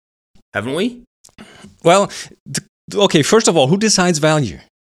 haven't we? Well, okay, first of all, who decides value?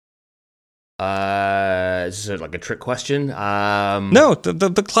 Is it like a trick question? No,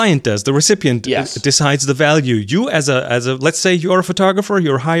 the client does. The recipient decides the value. You as a let's say you're a photographer,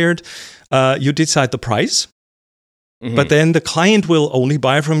 you're hired, you decide the price. Mm-hmm. But then the client will only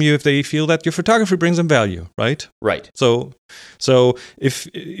buy from you if they feel that your photography brings them value, right? Right. So if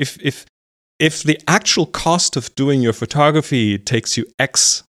the actual cost of doing your photography takes you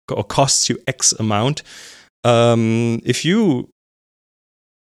X or costs you X amount, if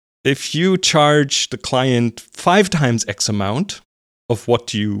you charge the client 5 times X amount of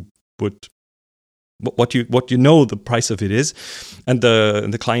what you know the price of it is, and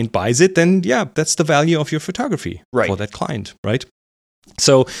the client buys it, then that's the value of your photography for that client, right?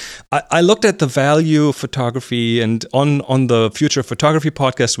 So I looked at the value of photography, and on the Future Photography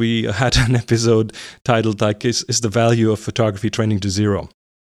podcast, we had an episode titled is the value of photography trending to zero?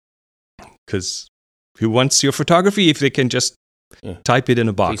 Because who wants your photography if they can just type it in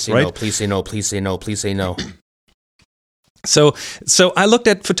a box, right? Please say no, please say no, please say no. So I looked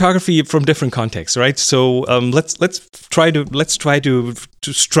at photography from different contexts, right? So let's try to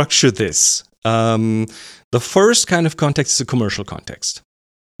structure this. The first kind of context is a commercial context,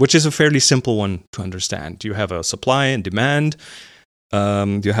 which is a fairly simple one to understand. You have a supply and demand.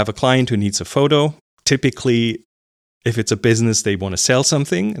 You have a client who needs a photo. Typically, if it's a business, they want to sell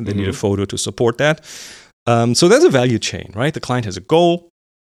something and they need a photo to support that. So there's a value chain, right? The client has a goal.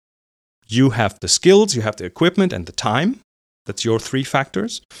 You have the skills, you have the equipment and the time. That's your 3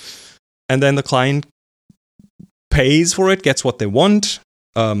 factors. And then the client pays for it, gets what they want.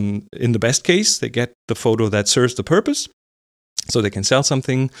 In the best case, they get the photo that serves the purpose. So they can sell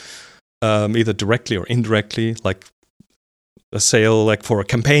something either directly or indirectly, like a sale, like for a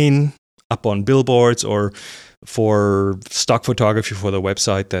campaign up on billboards, or for stock photography for the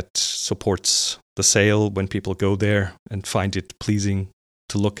website that supports the sale when people go there and find it pleasing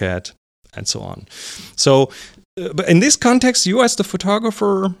to look at, and so on. So, but in this context, you as the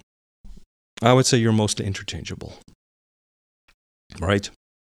photographer, I would say you're mostly interchangeable, right?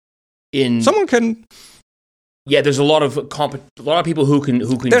 Someone can. Yeah, there's a lot of people who can.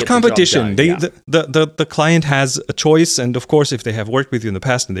 There's get competition. The job done. The client has a choice, and of course, if they have worked with you in the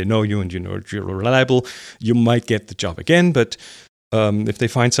past and they know you and you know you're reliable, you might get the job again. But if they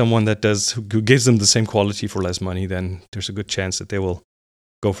find someone who gives them the same quality for less money, then there's a good chance that they will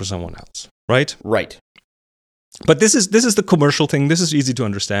go for someone else, right? Right. But this is the commercial thing. This is easy to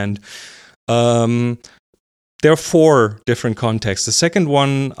understand. There are 4 different contexts. The second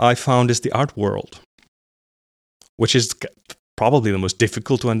one I found is the art world, which is probably the most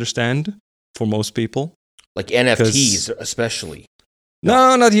difficult to understand for most people. Like NFTs, especially.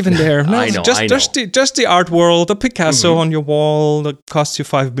 No, not even there. No, I know. Just the art world, the Picasso on your wall that costs you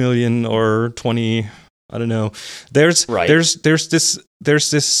 5 million or 20. I don't know. There are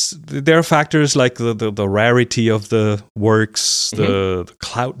factors like the rarity of the works, the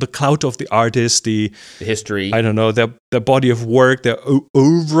clout of the artist, the history. I don't know, their body of work, their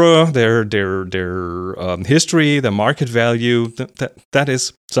oeuvre, their history, their market value. That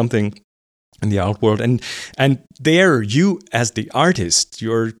is something in the art world, and there you as the artist,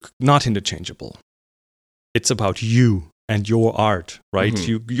 you're not interchangeable. It's about you and your art, right?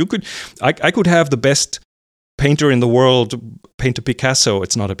 You could, I could have the best painter in the world paint a Picasso.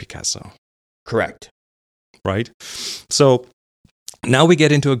 It's not a Picasso. Correct. Right? So now we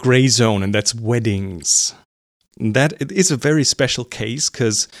get into a gray zone, and that's weddings. That it is a very special case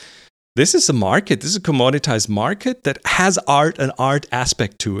because this is a market. This is a commoditized market that has an art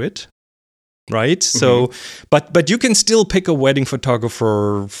aspect to it. Right? So, but you can still pick a wedding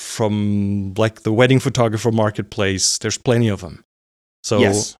photographer from like the wedding photographer marketplace. There's plenty of them. So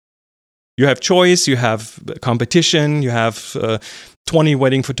yes. You have choice, you have competition, you have 20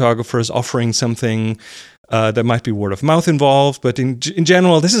 wedding photographers offering something. There might be word of mouth involved, but in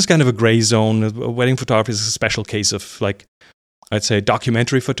general, this is kind of a gray zone. A wedding photography is a special case of, like, I'd say,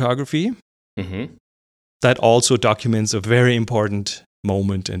 documentary photography. That also documents a very important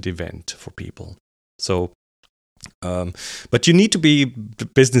moment and event for people. So, but you need to be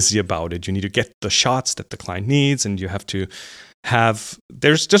businessy about it. You need to get the shots that the client needs, and you have to have.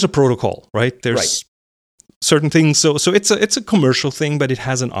 There's just a protocol, right? There's certain things. So it's a commercial thing, but it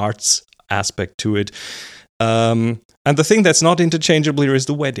has an arts aspect to it. And the thing that's not interchangeable here is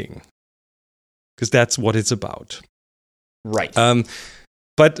the wedding, because that's what it's about. Right.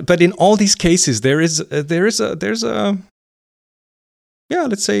 But in all these cases, there's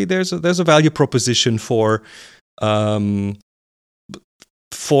a value proposition for a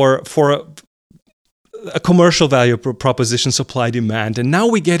commercial value proposition, supply demand, and now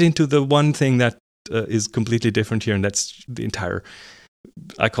we get into the one thing that is completely different here, and that's the entire.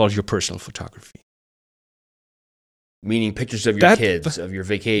 I call it your personal photography. Meaning pictures of your kids, of your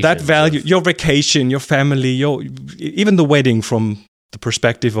vacation. That value, your vacation, your family, even the wedding from the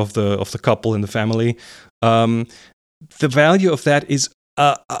perspective of the couple and the family. The value of that is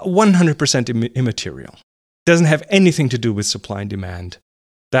 100% immaterial. It doesn't have anything to do with supply and demand.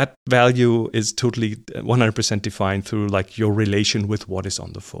 That value is totally 100% defined through like your relation with what is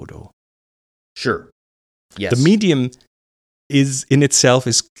on the photo. Sure. Yes. The medium is in itself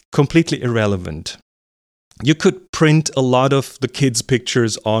is completely irrelevant. You could print a lot of the kids'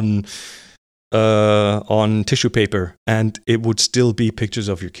 pictures on tissue paper, and it would still be pictures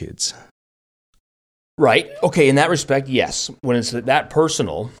of your kids. Right. Okay. In that respect, yes. When it's that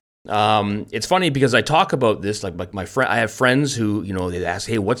personal, it's funny because I talk about this like my friend. I have friends who they ask,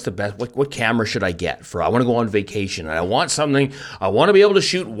 "Hey, what's the best? What camera should I get for? I want to go on vacation and I want something. I want to be able to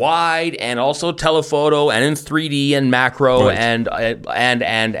shoot wide and also telephoto and in 3D and macro right.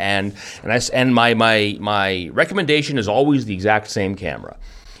 and my recommendation is always the exact same camera.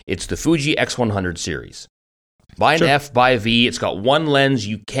 It's the Fuji X100 series. Buy an F, buy a V. It's got one lens.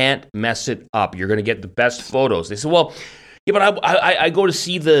 You can't mess it up. You're going to get the best photos. They said, well, yeah, but I go to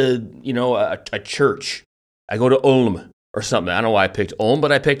see a church. I go to Ulm or something. I don't know why I picked Ulm,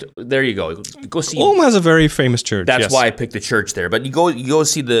 but there you go. Go see. Ulm has a very famous church. That's why I picked the church there. But you go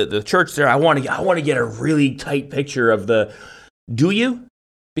see the church there. I want to get a really tight picture of the. Do you?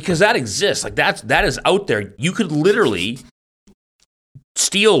 Because that exists. Like that is out there. You could literally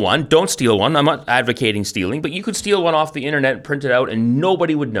steal one. Don't steal one. I'm not advocating stealing, but you could steal one off the internet, print it out, and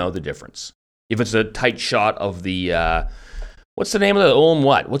nobody would know the difference. If it's a tight shot of the, what's the name of the Ulm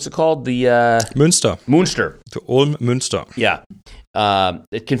what? What's it called? The Münster. The Ulm Münster. Yeah.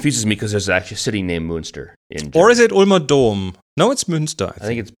 It confuses me because there's actually a city named Münster. Or is it Ulmer Dom? No, it's Münster. I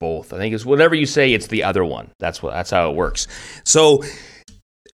think it's both. I think it's whatever you say, it's the other one. That's how it works. So,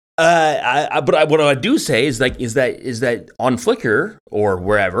 what I do say is that on Flickr or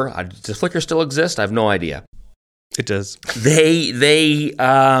wherever, does Flickr still exist? I have no idea. It does.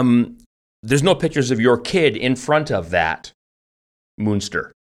 There's no pictures of your kid in front of that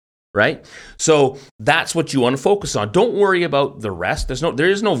Münster, right? So that's what you want to focus on. Don't worry about the rest. There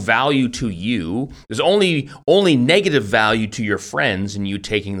is no value to you. There's only negative value to your friends in you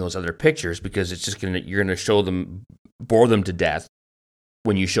taking those other pictures because it's just you're gonna bore them to death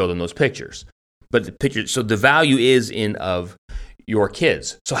when you show them those pictures. But the pictures, so the value is of your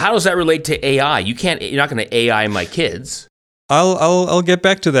kids. So how does that relate to AI? You're not going to AI my kids. I'll get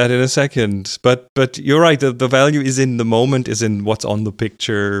back to that in a second. But you're right. The value is in the moment, is in what's on the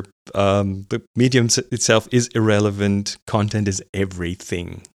picture. The medium itself is irrelevant. Content is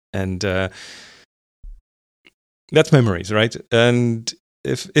everything, and that's memories, right? And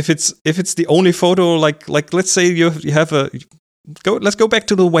if it's the only photo, like let's say you have a let's go back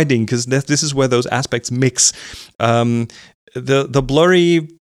to the wedding, because this is where those aspects mix. The blurry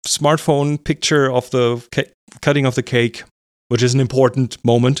smartphone picture of the cutting of the cake, which is an important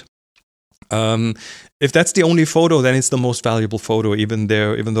moment. If that's the only photo, then it's the most valuable photo, even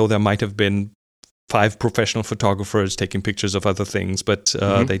though there might have been 5 professional photographers taking pictures of other things, but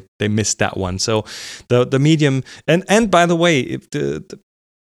they missed that one. So the medium, and by the way, if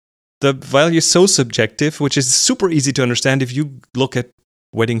the value is so subjective, which is super easy to understand if you look at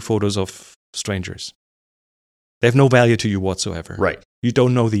wedding photos of strangers. They have no value to you whatsoever. Right. You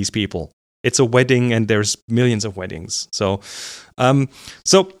don't know these people. It's a wedding, and there's millions of weddings. So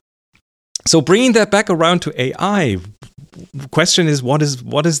bringing that back around to AI, question is what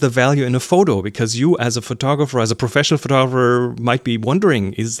is the value in a photo? Because you, as a photographer, as a professional photographer, might be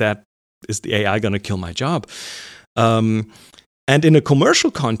wondering, is the AI going to kill my job? And in a commercial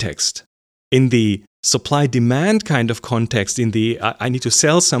context, in the supply-demand kind of context, in the I need to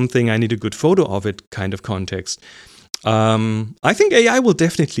sell something, I need a good photo of it kind of context, I think AI will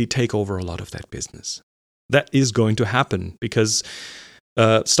definitely take over a lot of that business. That is going to happen because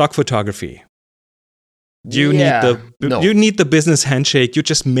stock photography. You need the business handshake. You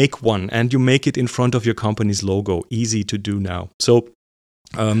just make one, and you make it in front of your company's logo. Easy to do now. So.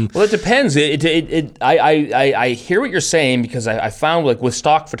 Well, it depends. I hear what you're saying, because I found, like, with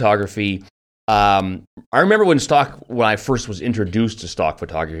stock photography, I remember when I first was introduced to stock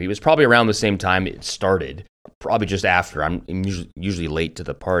photography, it was probably around the same time it started, probably just after. I'm usually late to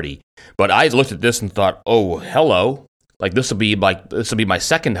the party, but I looked at this and thought, oh, hello. Like, this will be my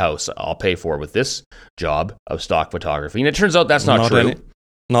second house I'll pay for with this job of stock photography. And it turns out that's not true.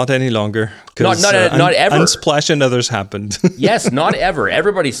 Not any longer. Not ever. Unsplash and others happened. Yes, not ever.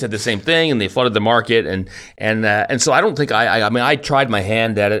 Everybody said the same thing, and they flooded the market, and so I don't think I mean, I tried my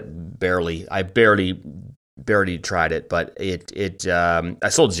hand at it barely. I barely tried it, but I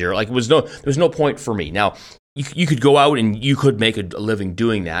sold zero. Like, there's no point for me. Now, you could go out and you could make a living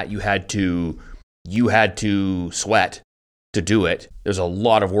doing that. You had to sweat to do it. There's a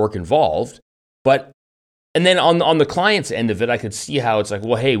lot of work involved, but. And then on the client's end of it, I could see how it's like,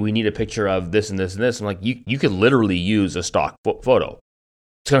 well, hey, we need a picture of this and this and this. I'm like, you could literally use a stock photo.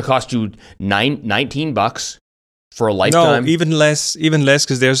 It's going to cost you $19 for a lifetime. No, even less,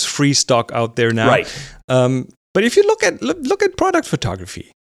 because there's free stock out there now. Right. But if you look at product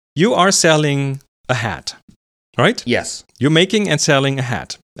photography, you are selling a hat, right? Yes. You're making and selling a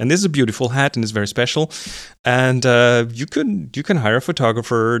hat. And this is a beautiful hat, and it's very special. And you can hire a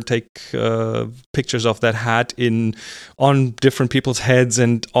photographer, take pictures of that hat on different people's heads,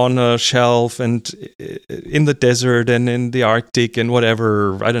 and on a shelf, and in the desert, and in the Arctic, and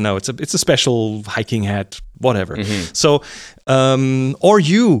whatever. I don't know. It's a special hiking hat, whatever. Mm-hmm. So, or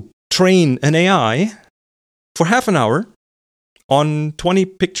you train an AI for half an hour on 20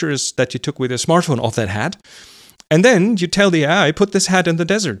 pictures that you took with your smartphone of that hat. And then you tell the AI, put this hat in the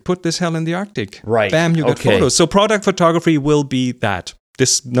desert, put this hell in the Arctic. Right. Bam, you get photos. So product photography will be that. I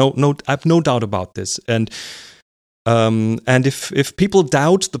have no doubt about this. And if people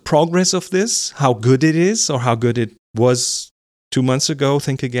doubt the progress of this, how good it is, or how good it was 2 months ago,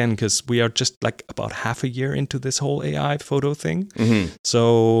 think again, because we are just like about half a year into this whole AI photo thing. Mm-hmm.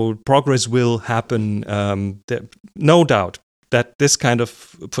 So progress will happen. No doubt that this kind of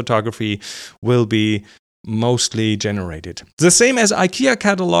photography will be mostly generated. The same as IKEA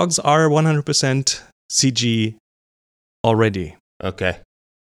catalogs are 100% CG already. Okay.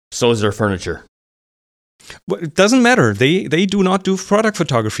 So is their furniture. Well, it doesn't matter. They do not do product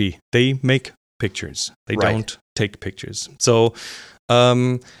photography. They make pictures. They don't take pictures. So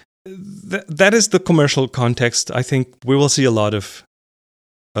that is the commercial context. I think we will see a lot of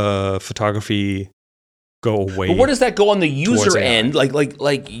photography go away. But where does that go on the user end?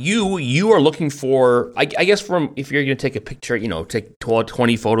 Like you are looking for, I guess, from, if you're going to take a picture, take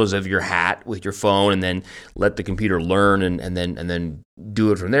 20 photos of your hat with your phone, and then let the computer learn, and then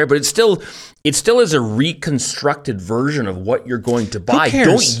do it from there. But it still is a reconstructed version of what you're going to buy. Who cares?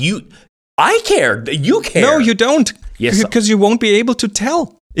 Don't you? I care. You care. No, you don't. Yes, because you won't be able to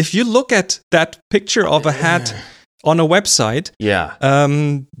tell. If you look at that picture of a hat on a website,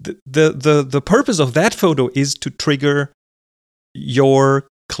 the purpose of that photo is to trigger your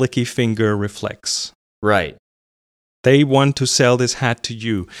clicky finger reflex. Right. They want to sell this hat to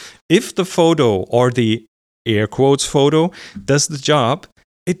you. If the photo or the air quotes photo does the job,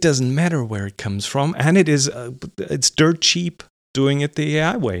 it doesn't matter where it comes from, and it's dirt cheap doing it the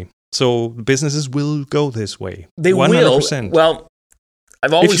AI way. So businesses will go this way. They 100%. will. Well,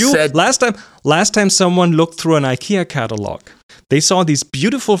 I've always said last time someone looked through an IKEA catalog, they saw these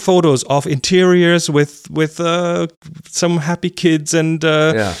beautiful photos of interiors with some happy kids and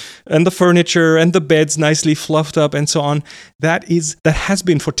the furniture and the beds nicely fluffed up and so on. That has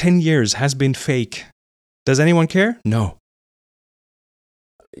been for 10 years has been fake. Does anyone care? No.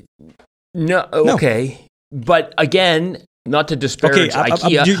 No. Okay, but again, not to disparage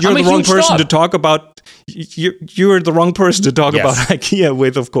IKEA. You're the wrong person to talk about. You're the wrong person to talk about IKEA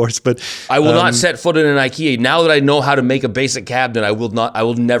with, of course. But I will not set foot in an IKEA. Now that I know how to make a basic cabinet, I will not. I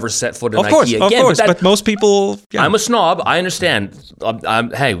will never set foot in an IKEA again. Of course, but most people. Yeah. I'm a snob. I understand.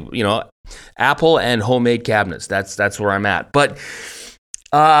 Hey, Apple and homemade cabinets. That's where I'm at. But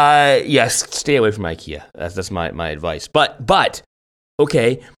yes, stay away from IKEA. That's my advice. But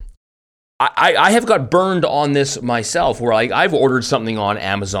okay. I have got burned on this myself where I've ordered something on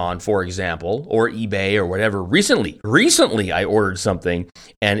Amazon, for example, or eBay or whatever. Recently, I ordered something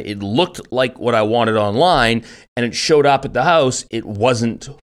and it looked like what I wanted online and it showed up at the house. It wasn't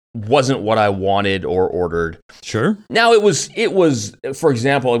what I wanted or ordered. Sure. Now it was, for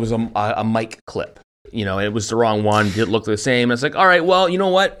example, it was a mic clip. It was the wrong one. It looked the same. It's like, all right, well, you know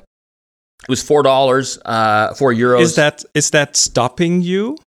what? It was $4, €4. Is that stopping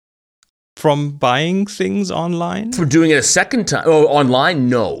you from buying things online? For doing it a second time? Oh, online?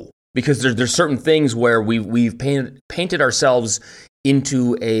 No. Because there's certain things where we've painted ourselves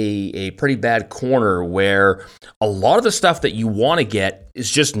into a pretty bad corner where a lot of the stuff that you want to get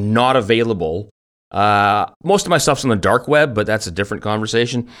is just not available. Most of my stuff's on the dark web, but that's a different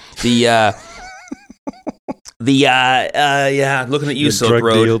conversation. Looking at you, Silk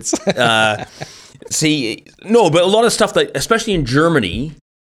Road. But a lot of stuff that, especially in Germany,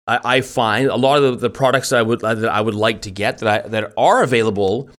 I find a lot of the products that I would like to get that are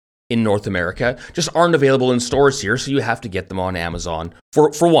available in North America just aren't available in stores here, so you have to get them on Amazon.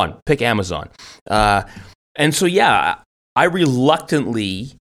 For one, pick Amazon. And so I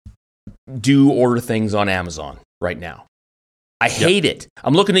reluctantly do order things on Amazon right now. I hate it.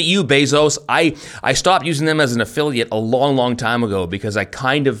 I'm looking at you, Bezos. I stopped using them as an affiliate a long, long time ago because I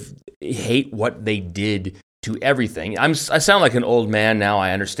kind of hate what they did to everything. I sound like an old man now.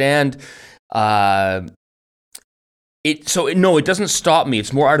 I understand. It doesn't stop me.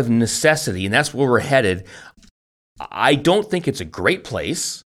 It's more out of necessity, and that's where we're headed. I don't think it's a great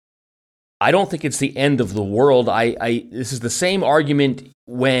place. I don't think it's the end of the world. This is the same argument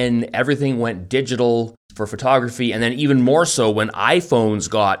when everything went digital for photography, and then even more so when iPhones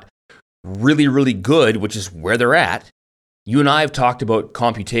got really, really good, which is where they're at. You and I have talked about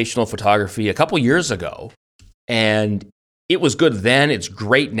computational photography a couple years ago. And it was good then. It's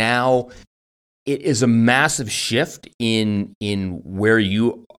great now. It is a massive shift in where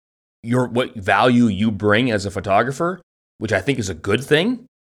what value you bring as a photographer, which I think is a good thing.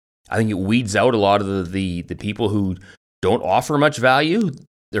 I think it weeds out a lot of the people who don't offer much value.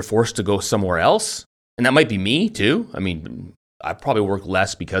 They're forced to go somewhere else, and that might be me too. I mean, I probably work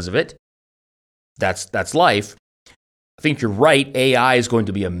less because of it. That's life. I think you're right. AI is going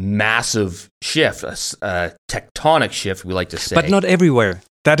to be a massive shift, a tectonic shift, we like to say. But not everywhere.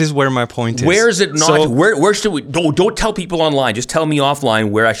 That is where my point is. Where is it not? So, where should we? Don't tell people online. Just tell me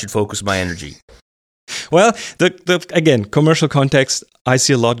offline where I should focus my energy. Well, again, commercial context, I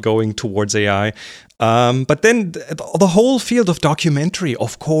see a lot going towards AI. But then the whole field of documentary,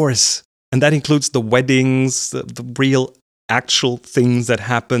 of course, and that includes the weddings, the real actual things that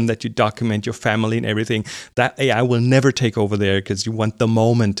happen, that you document your family and everything. That AI will never take over there because you want the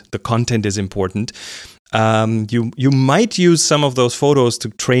moment. The content is important. You might use some of those photos to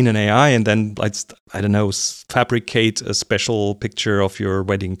train an AI and then, I don't know, fabricate a special picture of your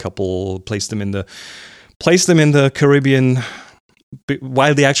wedding couple, place them in the Caribbean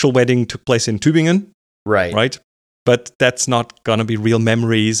while the actual wedding took place in Tübingen. Right. But that's not gonna be real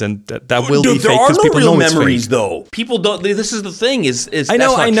memories, and that will be fake. There are no real memories, fake. Though. People don't. This is the thing. I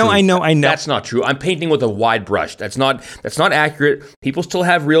know. That's not true. I'm painting with a wide brush. That's not accurate. People still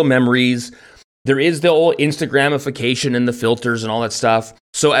have real memories. There is the old Instagramification and the filters and all that stuff.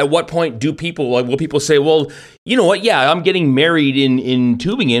 So at what point will people say, well, you know what? Yeah, I'm getting married in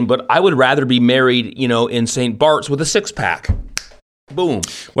Tübingen, but I would rather be married, in St. Bart's with a 6-pack. Boom.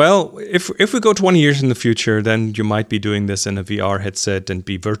 Well, if we go 20 years in the future, then you might be doing this in a VR headset and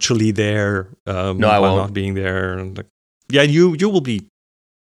be virtually there. No, I won't. Not being there. You will be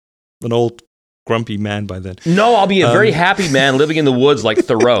an old grumpy man by then. No, I'll be a very happy man living in the woods like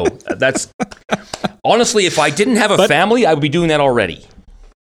Thoreau. That's honestly, if I didn't have a family, I would be doing that already.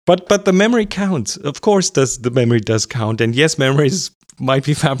 But the memory counts. Of course, the memory does count. And yes, memories might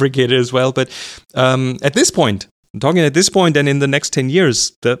be fabricated as well. But at this point, I'm talking at this point and in the next 10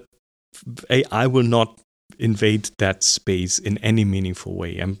 years, the AI will not invade that space in any meaningful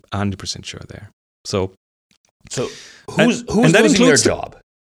way. I'm 100% sure there. So who's losing their job?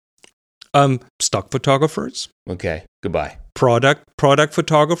 Stock photographers. Okay, goodbye. Product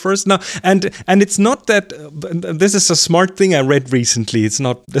photographers. Now, and it's not that this is a smart thing I read recently. It's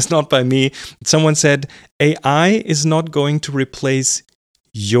not by me. Someone said AI is not going to replace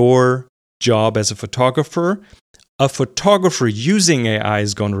your job as a photographer. A photographer using AI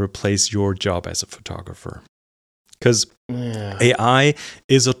is going to replace your job as a photographer. Because AI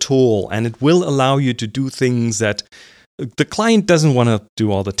is a tool and it will allow you to do things that the client doesn't want to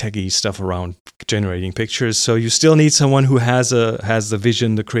do all the techie stuff around generating pictures. So you still need someone who has the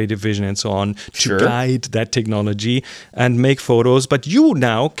vision, the creative vision and so on to guide that technology and make photos. But you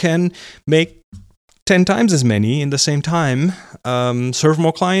now can make 10 times as many in the same time, serve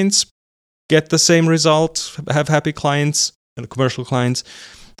more clients, get the same result, have happy clients and commercial clients.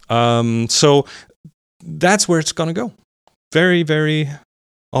 So that's where it's going to go. Very, very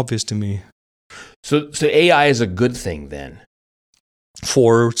obvious to me. So AI is a good thing then?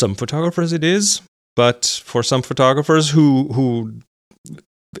 For some photographers it is, but for some photographers who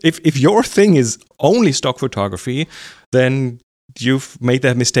if your thing is only stock photography, then you've made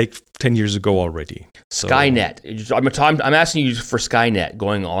that mistake 10 years ago already. So, Skynet. I'm asking you for Skynet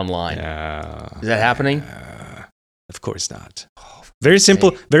going online. Is that happening? Of course not. Very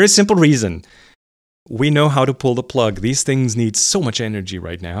simple reason. We know how to pull the plug. These things need so much energy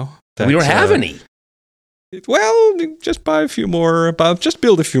right now. We don't have any. Well, just buy a few more. Just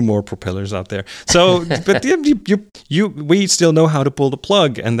build a few more propellers out there. So, but we still know how to pull the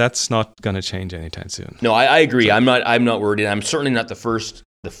plug, and that's not going to change anytime soon. No, I agree. So, I'm not worried. I'm certainly not the first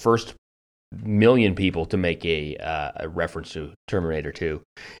million people to make a reference to Terminator 2,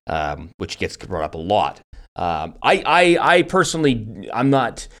 which gets brought up a lot. I personally, I'm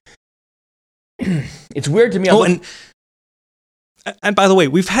not. It's weird to me. And by the way,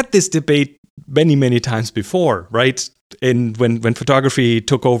 we've had this debate many times before, right? When photography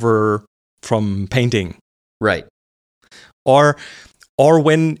took over from painting, right? Or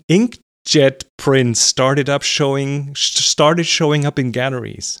when inkjet prints started showing up in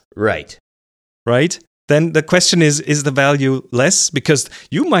galleries, right? Then the question is the value less because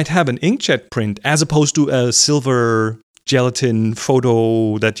you might have an inkjet print as opposed to a silver gelatin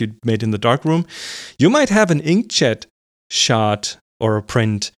photo that you made in the darkroom. You might have an inkjet shot or a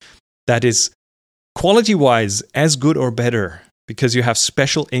print that is quality-wise as good or better because you have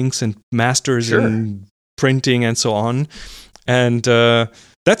special inks and masters in printing and so on. And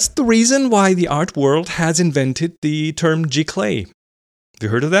that's the reason why the art world has invented the term giclée. Have you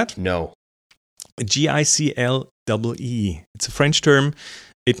heard of that? No. Gicle. It's a French term.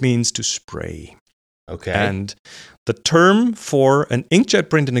 It means to spray. Okay. And the term for an inkjet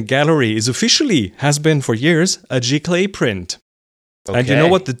print in a gallery has been for years, a giclée print. Okay. And you know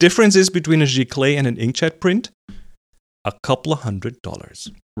what the difference is between a giclée and an inkjet print? A couple of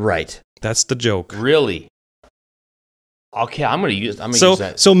 $100. Right. That's the joke. Really? Okay, I'm gonna use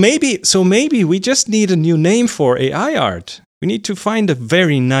that. So maybe we just need a new name for AI art. We need to find a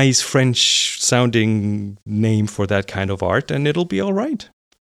very nice French-sounding name for that kind of art, and it'll be all right.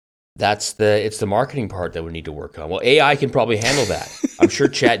 It's the marketing part that we need to work on. Well, AI can probably handle that. I'm sure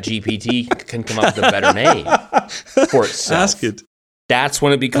ChatGPT can come up with a better name for itself. Ask it. That's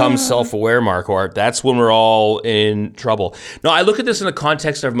when it becomes self-aware, Marquardt. That's when we're all in trouble. No, I look at this in the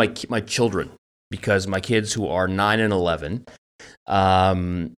context of my children, because my kids who are 9 and 11,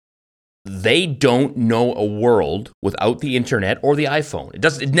 they don't know a world without the internet or the iPhone.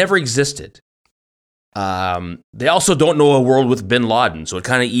 It never existed. They also don't know a world with Bin Laden, so it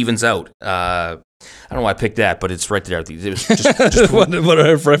kind of evens out. I don't know why I picked that, but it's right there. It was just what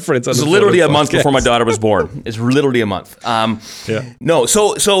a reference. It's literally a month before my daughter was born. It's literally a month. No,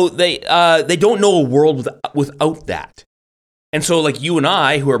 so they don't know a world without that. And so, like you and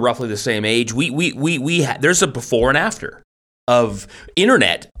I, who are roughly the same age, we there's a before and after of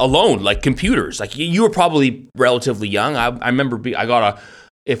internet alone, like computers. Like you were probably relatively young. I remember I got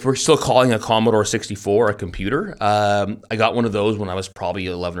if we're still calling a Commodore 64 a computer, I got one of those when I was probably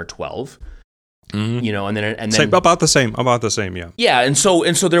 11 or 12. Mm-hmm. You know, and then about the same, yeah. Yeah, and so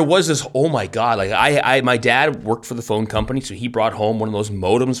there was this. Oh my God! Like my dad worked for the phone company, so he brought home one of those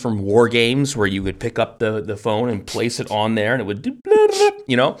modems from War Games where you would pick up the phone and place it on there, and it would do, blah, blah,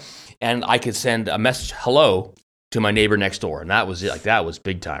 you know, and I could send a message, hello, to my neighbor next door. And that was it. Like, that was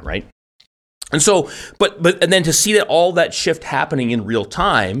big time, right? And so, and then to see that all that shift happening in real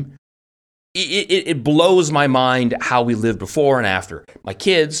time, it blows my mind how we lived before and after. My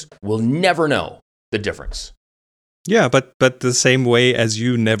kids will never know the difference. Yeah, but the same way as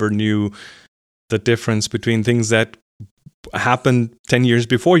you never knew the difference between things that happened 10 years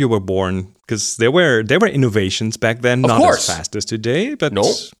before you were born, because there were innovations back then, not as fast as today. But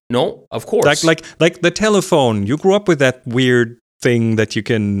no, of course. Like the telephone. You grew up with that weird thing that you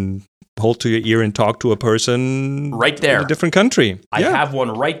can hold to your ear and talk to a person right there in a different country. I have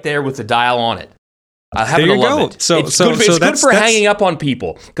one right there with the dial on it. I happen there to you love go. it. So it's good for hanging up on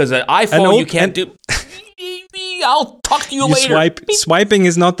people, because an iPhone you can't do. I'll talk to you later. Swiping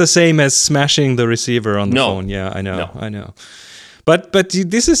is not the same as smashing the receiver on the phone. Yeah, I know. But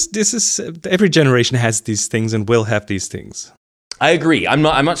this is every generation has these things and will have these things. I agree. I'm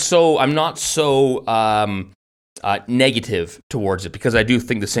not so negative towards it, because I do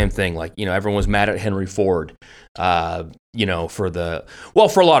think the same thing. Like, everyone was mad at Henry Ford, for a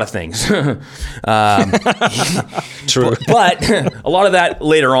lot of things. True. But a lot of that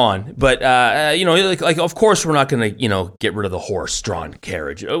later on. But, like of course we're not going to, get rid of the horse-drawn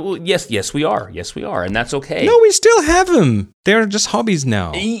carriage. Yes, we are. Yes, we are. And that's okay. No, we still have them. They're just hobbies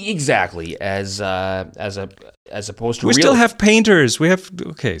now. Exactly. As opposed to we real. still have painters. We have,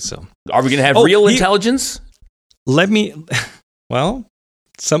 okay, so. Are we going to have real intelligence?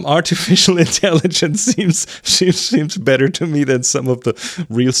 Some artificial intelligence seems better to me than some of the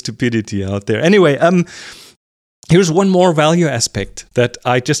real stupidity out there. Anyway, here's one more value aspect that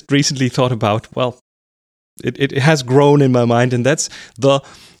I just recently thought about. Well, it has grown in my mind, and that's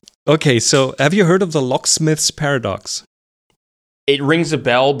so have you heard of the locksmith's paradox? It rings a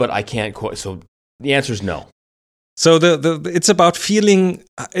bell, but I can't quote. So the answer is no. So it's about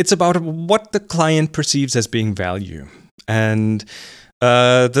it's about what the client perceives as being value. And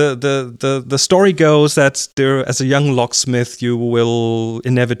the story goes that as a young locksmith, you will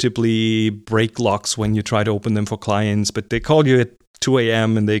inevitably break locks when you try to open them for clients, but they call you at 2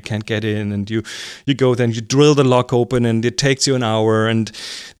 a.m. and they can't get in, and you go then you drill the lock open, and it takes you an hour, and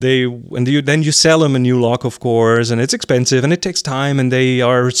then you sell them a new lock, of course, and it's expensive and it takes time, and they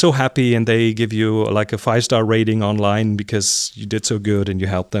are so happy, and they give you like a 5-star rating online because you did so good and you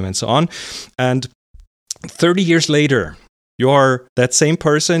helped them and so on. And 30 years later, you're that same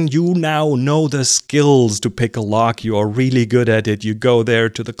person. You now know the skills to pick a lock. You are really good at it. You go there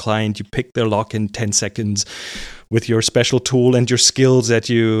to the client, you pick their lock in 10 seconds with your special tool and your skills that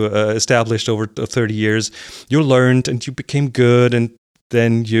you established over 30 years. You learned and you became good, and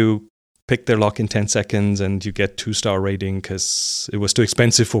then you pick their lock in 10 seconds and you get 2-star rating because it was too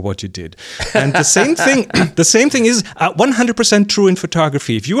expensive for what you did. And the same thing is 100% true in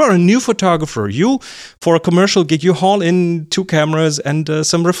photography. If you are a new photographer, for a commercial gig, you haul in 2 cameras and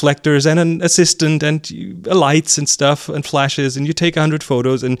some reflectors and an assistant and lights and stuff and flashes, and you take 100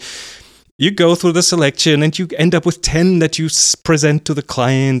 photos, and you go through the selection and you end up with 10 that you present to the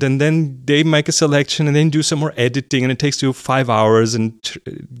client, and then they make a selection and then do some more editing, and it takes you 5 hours, and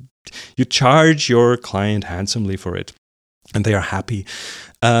you charge your client handsomely for it, and they are happy.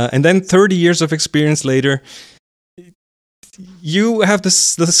 And then 30 years of experience later, you have the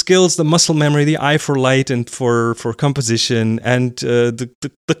skills, the muscle memory, the eye for light and for composition, and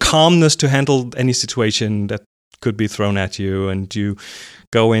the calmness to handle any situation that could be thrown at you. And you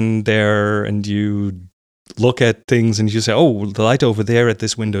go in there and you look at things and you say, oh, the light over there at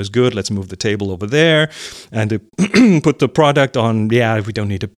this window is good. Let's move the table over there and put the product on. Yeah, we don't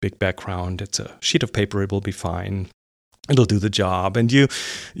need a big background. It's a sheet of paper. It will be fine. It'll do the job. And you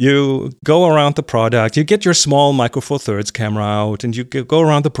go around the product. You get your small Micro Four Thirds camera out, and you go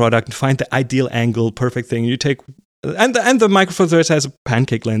around the product and find the ideal angle, perfect thing. You take, and the Micro Four Thirds has a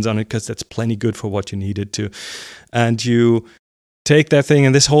pancake lens on it because that's plenty good for what you need it to. And you take that thing,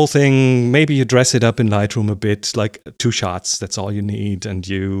 and this whole thing, maybe you dress it up in Lightroom a bit, like 2 shots, that's all you need, and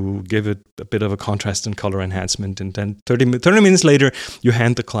you give it a bit of a contrast and color enhancement, and then 30 minutes later, you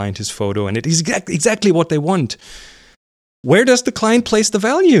hand the client his photo, and it is exactly what they want. Where does the client place the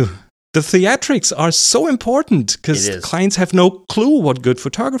value? The theatrics are so important because clients have no clue what good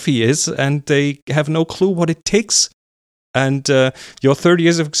photography is, and they have no clue what it takes. And your 30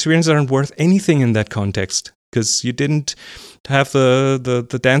 years of experience aren't worth anything in that context, because you didn't have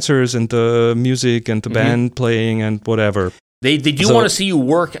the dancers and the music and the band playing and whatever. They do want to see you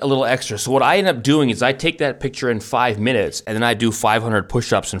work a little extra. So what I end up doing is I take that picture in 5 minutes, and then I do 500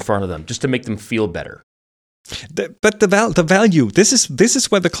 push-ups in front of them just to make them feel better. But the value, this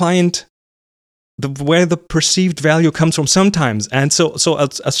is where the client, where the perceived value comes from sometimes. And so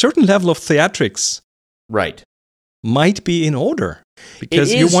a certain level of theatrics, right, might be in order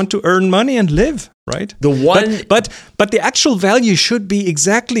because you want to earn money and live, right? But the actual value should be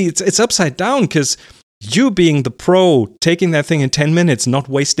exactly, it's upside down, because you being the pro, taking that thing in 10 minutes, not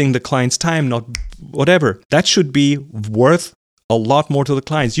wasting the client's time, not whatever, that should be worth a lot more to the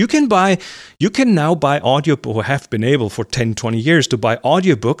clients. You can now buy audio, or have been able for 10, 20 years to buy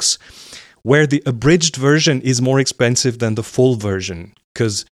audiobooks where the abridged version is more expensive than the full version,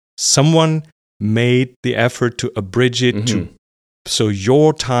 because someone made the effort to abridge it so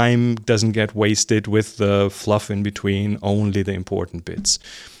your time doesn't get wasted with the fluff in between, only the important bits.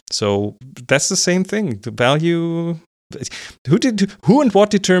 So that's the same thing. The value, who and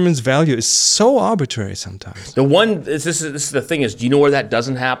what determines value is so arbitrary sometimes. This is the thing is, do you know where that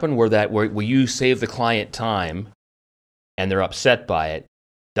doesn't happen? Where you save the client time and they're upset by it?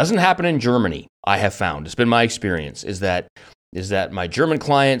 Doesn't happen in Germany. I have found, it's been my experience, is that my German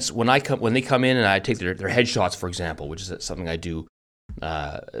clients, when they come in and I take their headshots, for example, which is something I do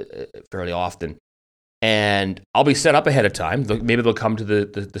fairly often, and I'll be set up ahead of time. Maybe they'll come to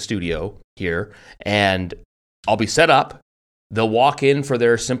the studio here, and I'll be set up. They'll walk in for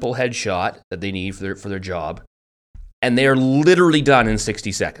their simple headshot that they need for their job, and they are literally done in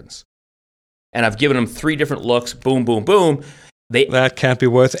 60 seconds. And I've given them 3 different looks. Boom, boom, boom. That can't be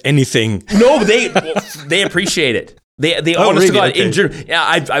worth anything. No, they appreciate it. They honestly, really? God, Okay.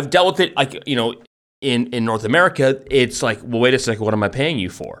 I've dealt with it, like, in North America, it's like, well, wait a second, what am I paying you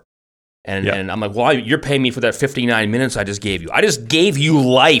for? And I'm like, well, you're paying me for that 59 minutes I just gave you. I just gave you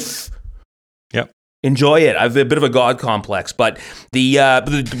life. Yep. Enjoy it. I have a bit of a God complex, but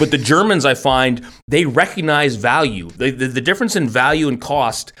the Germans, I find, they recognize value. The difference in value and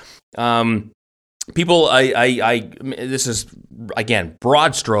cost. People, this is, again,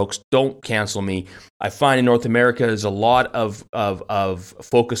 broad strokes, don't cancel me. I find in North America there's a lot of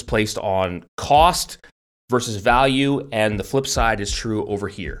focus placed on cost versus value, and the flip side is true over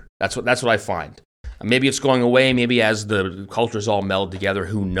here. That's what I find. Maybe it's going away, maybe as the cultures all meld together,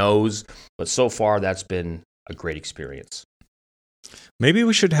 who knows? But so far, that's been a great experience. Maybe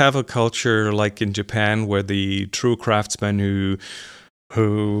we should have a culture like in Japan, where the true craftsmen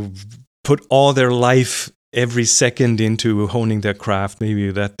who put all their life every second into honing their craft, maybe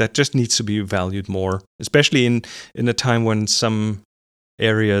that just needs to be valued more, especially in a time when in some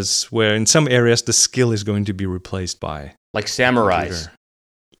areas the skill is going to be replaced by, like samurais,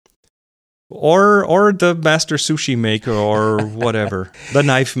 or the master sushi maker, or whatever, the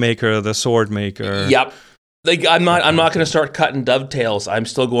knife maker, the sword maker. Yep. Like, I'm not going to start cutting dovetails. I'm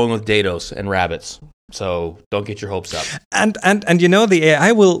still going with dados and rabbits. So don't get your hopes up. And the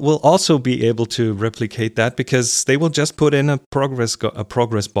AI will also be able to replicate that, because they will just put in a progress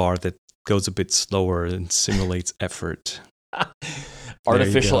bar that goes a bit slower and simulates effort.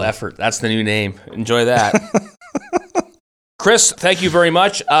 Artificial effort. That's the new name. Enjoy that. Chris, thank you very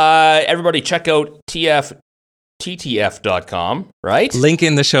much. Everybody check out ttf.com, right? Link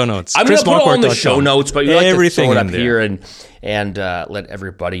in the show notes. I'm going to put it all in the show notes, but you like everything to throw it up here and let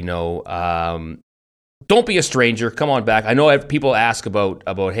everybody know. Don't be a stranger. Come on back. I know people ask about,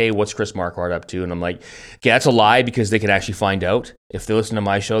 hey, what's Chris Marquardt up to? And I'm like, okay, that's a lie, because they can actually find out. If they listen to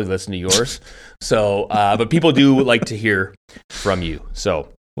my show, they listen to yours. So, but people do like to hear from you. So,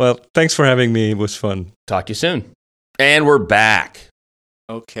 well, thanks for having me. It was fun. Talk to you soon. And we're back.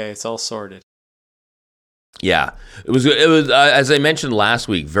 Okay, it's all sorted. Yeah, it was as I mentioned last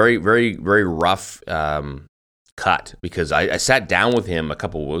week, very, very, very rough cut, because I sat down with him a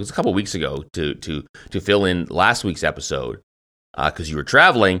couple weeks ago to fill in last week's episode, because you were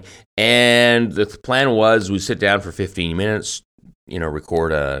traveling, and the plan was we sit down for 15 minutes,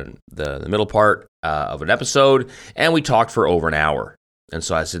 record the middle part of an episode, and we talked for over an hour. And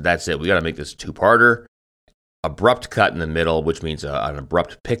so I said, that's it. We got to make this a 2-parter. Abrupt cut in the middle, which means an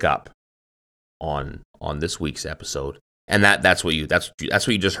abrupt pickup on this week's episode, and that's what you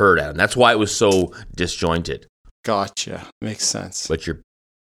just heard, Adam. That's why it was so disjointed. Gotcha. Makes sense. But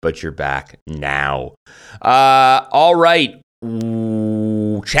you're back now. All right.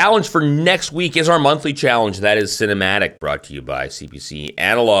 Challenge for next week is our monthly challenge. That is Cinematic, brought to you by CPC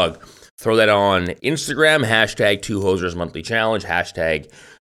Analog. Throw that on Instagram, #2hosers monthly challenge,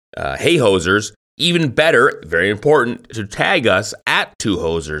 #HeyHosers. Even better, very important, to tag us at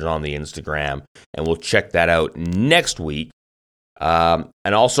 2hosers on the Instagram, and we'll check that out next week. And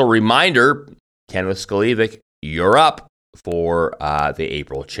also, reminder, Kenneth Skalievik, you're up for the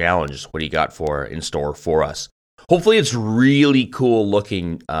April challenge. What do you got in store for us? Hopefully, it's really cool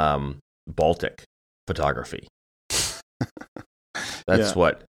looking Baltic photography. That's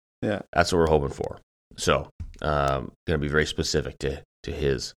what we're hoping for. So, going to be very specific to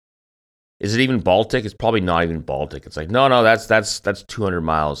his Is it even Baltic? It's probably not even Baltic. It's like, no, that's 200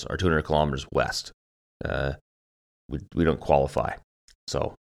 miles or 200 kilometers west. We don't qualify.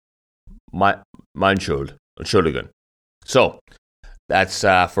 So, Entschuldigung. So, that's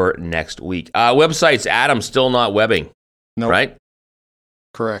for next week. Websites, Adam, still not webbing. No. Nope. Right?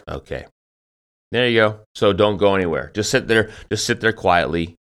 Correct. Okay. There you go. So don't go anywhere. Just sit there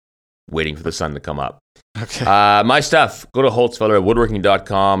quietly, waiting for the sun to come up. Okay. My stuff, go to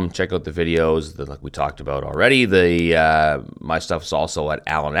holtzfeller@woodworking.com. Check out the videos like we talked about already. My stuff is also at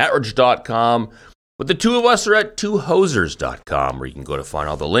alanatridge.com. But the two of us are at twohosers.com, where you can go to find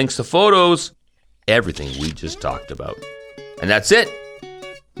all the links, the photos, everything we just talked about. And that's it.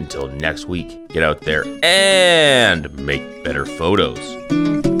 Until next week, get out there and make better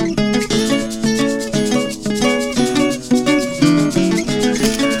photos.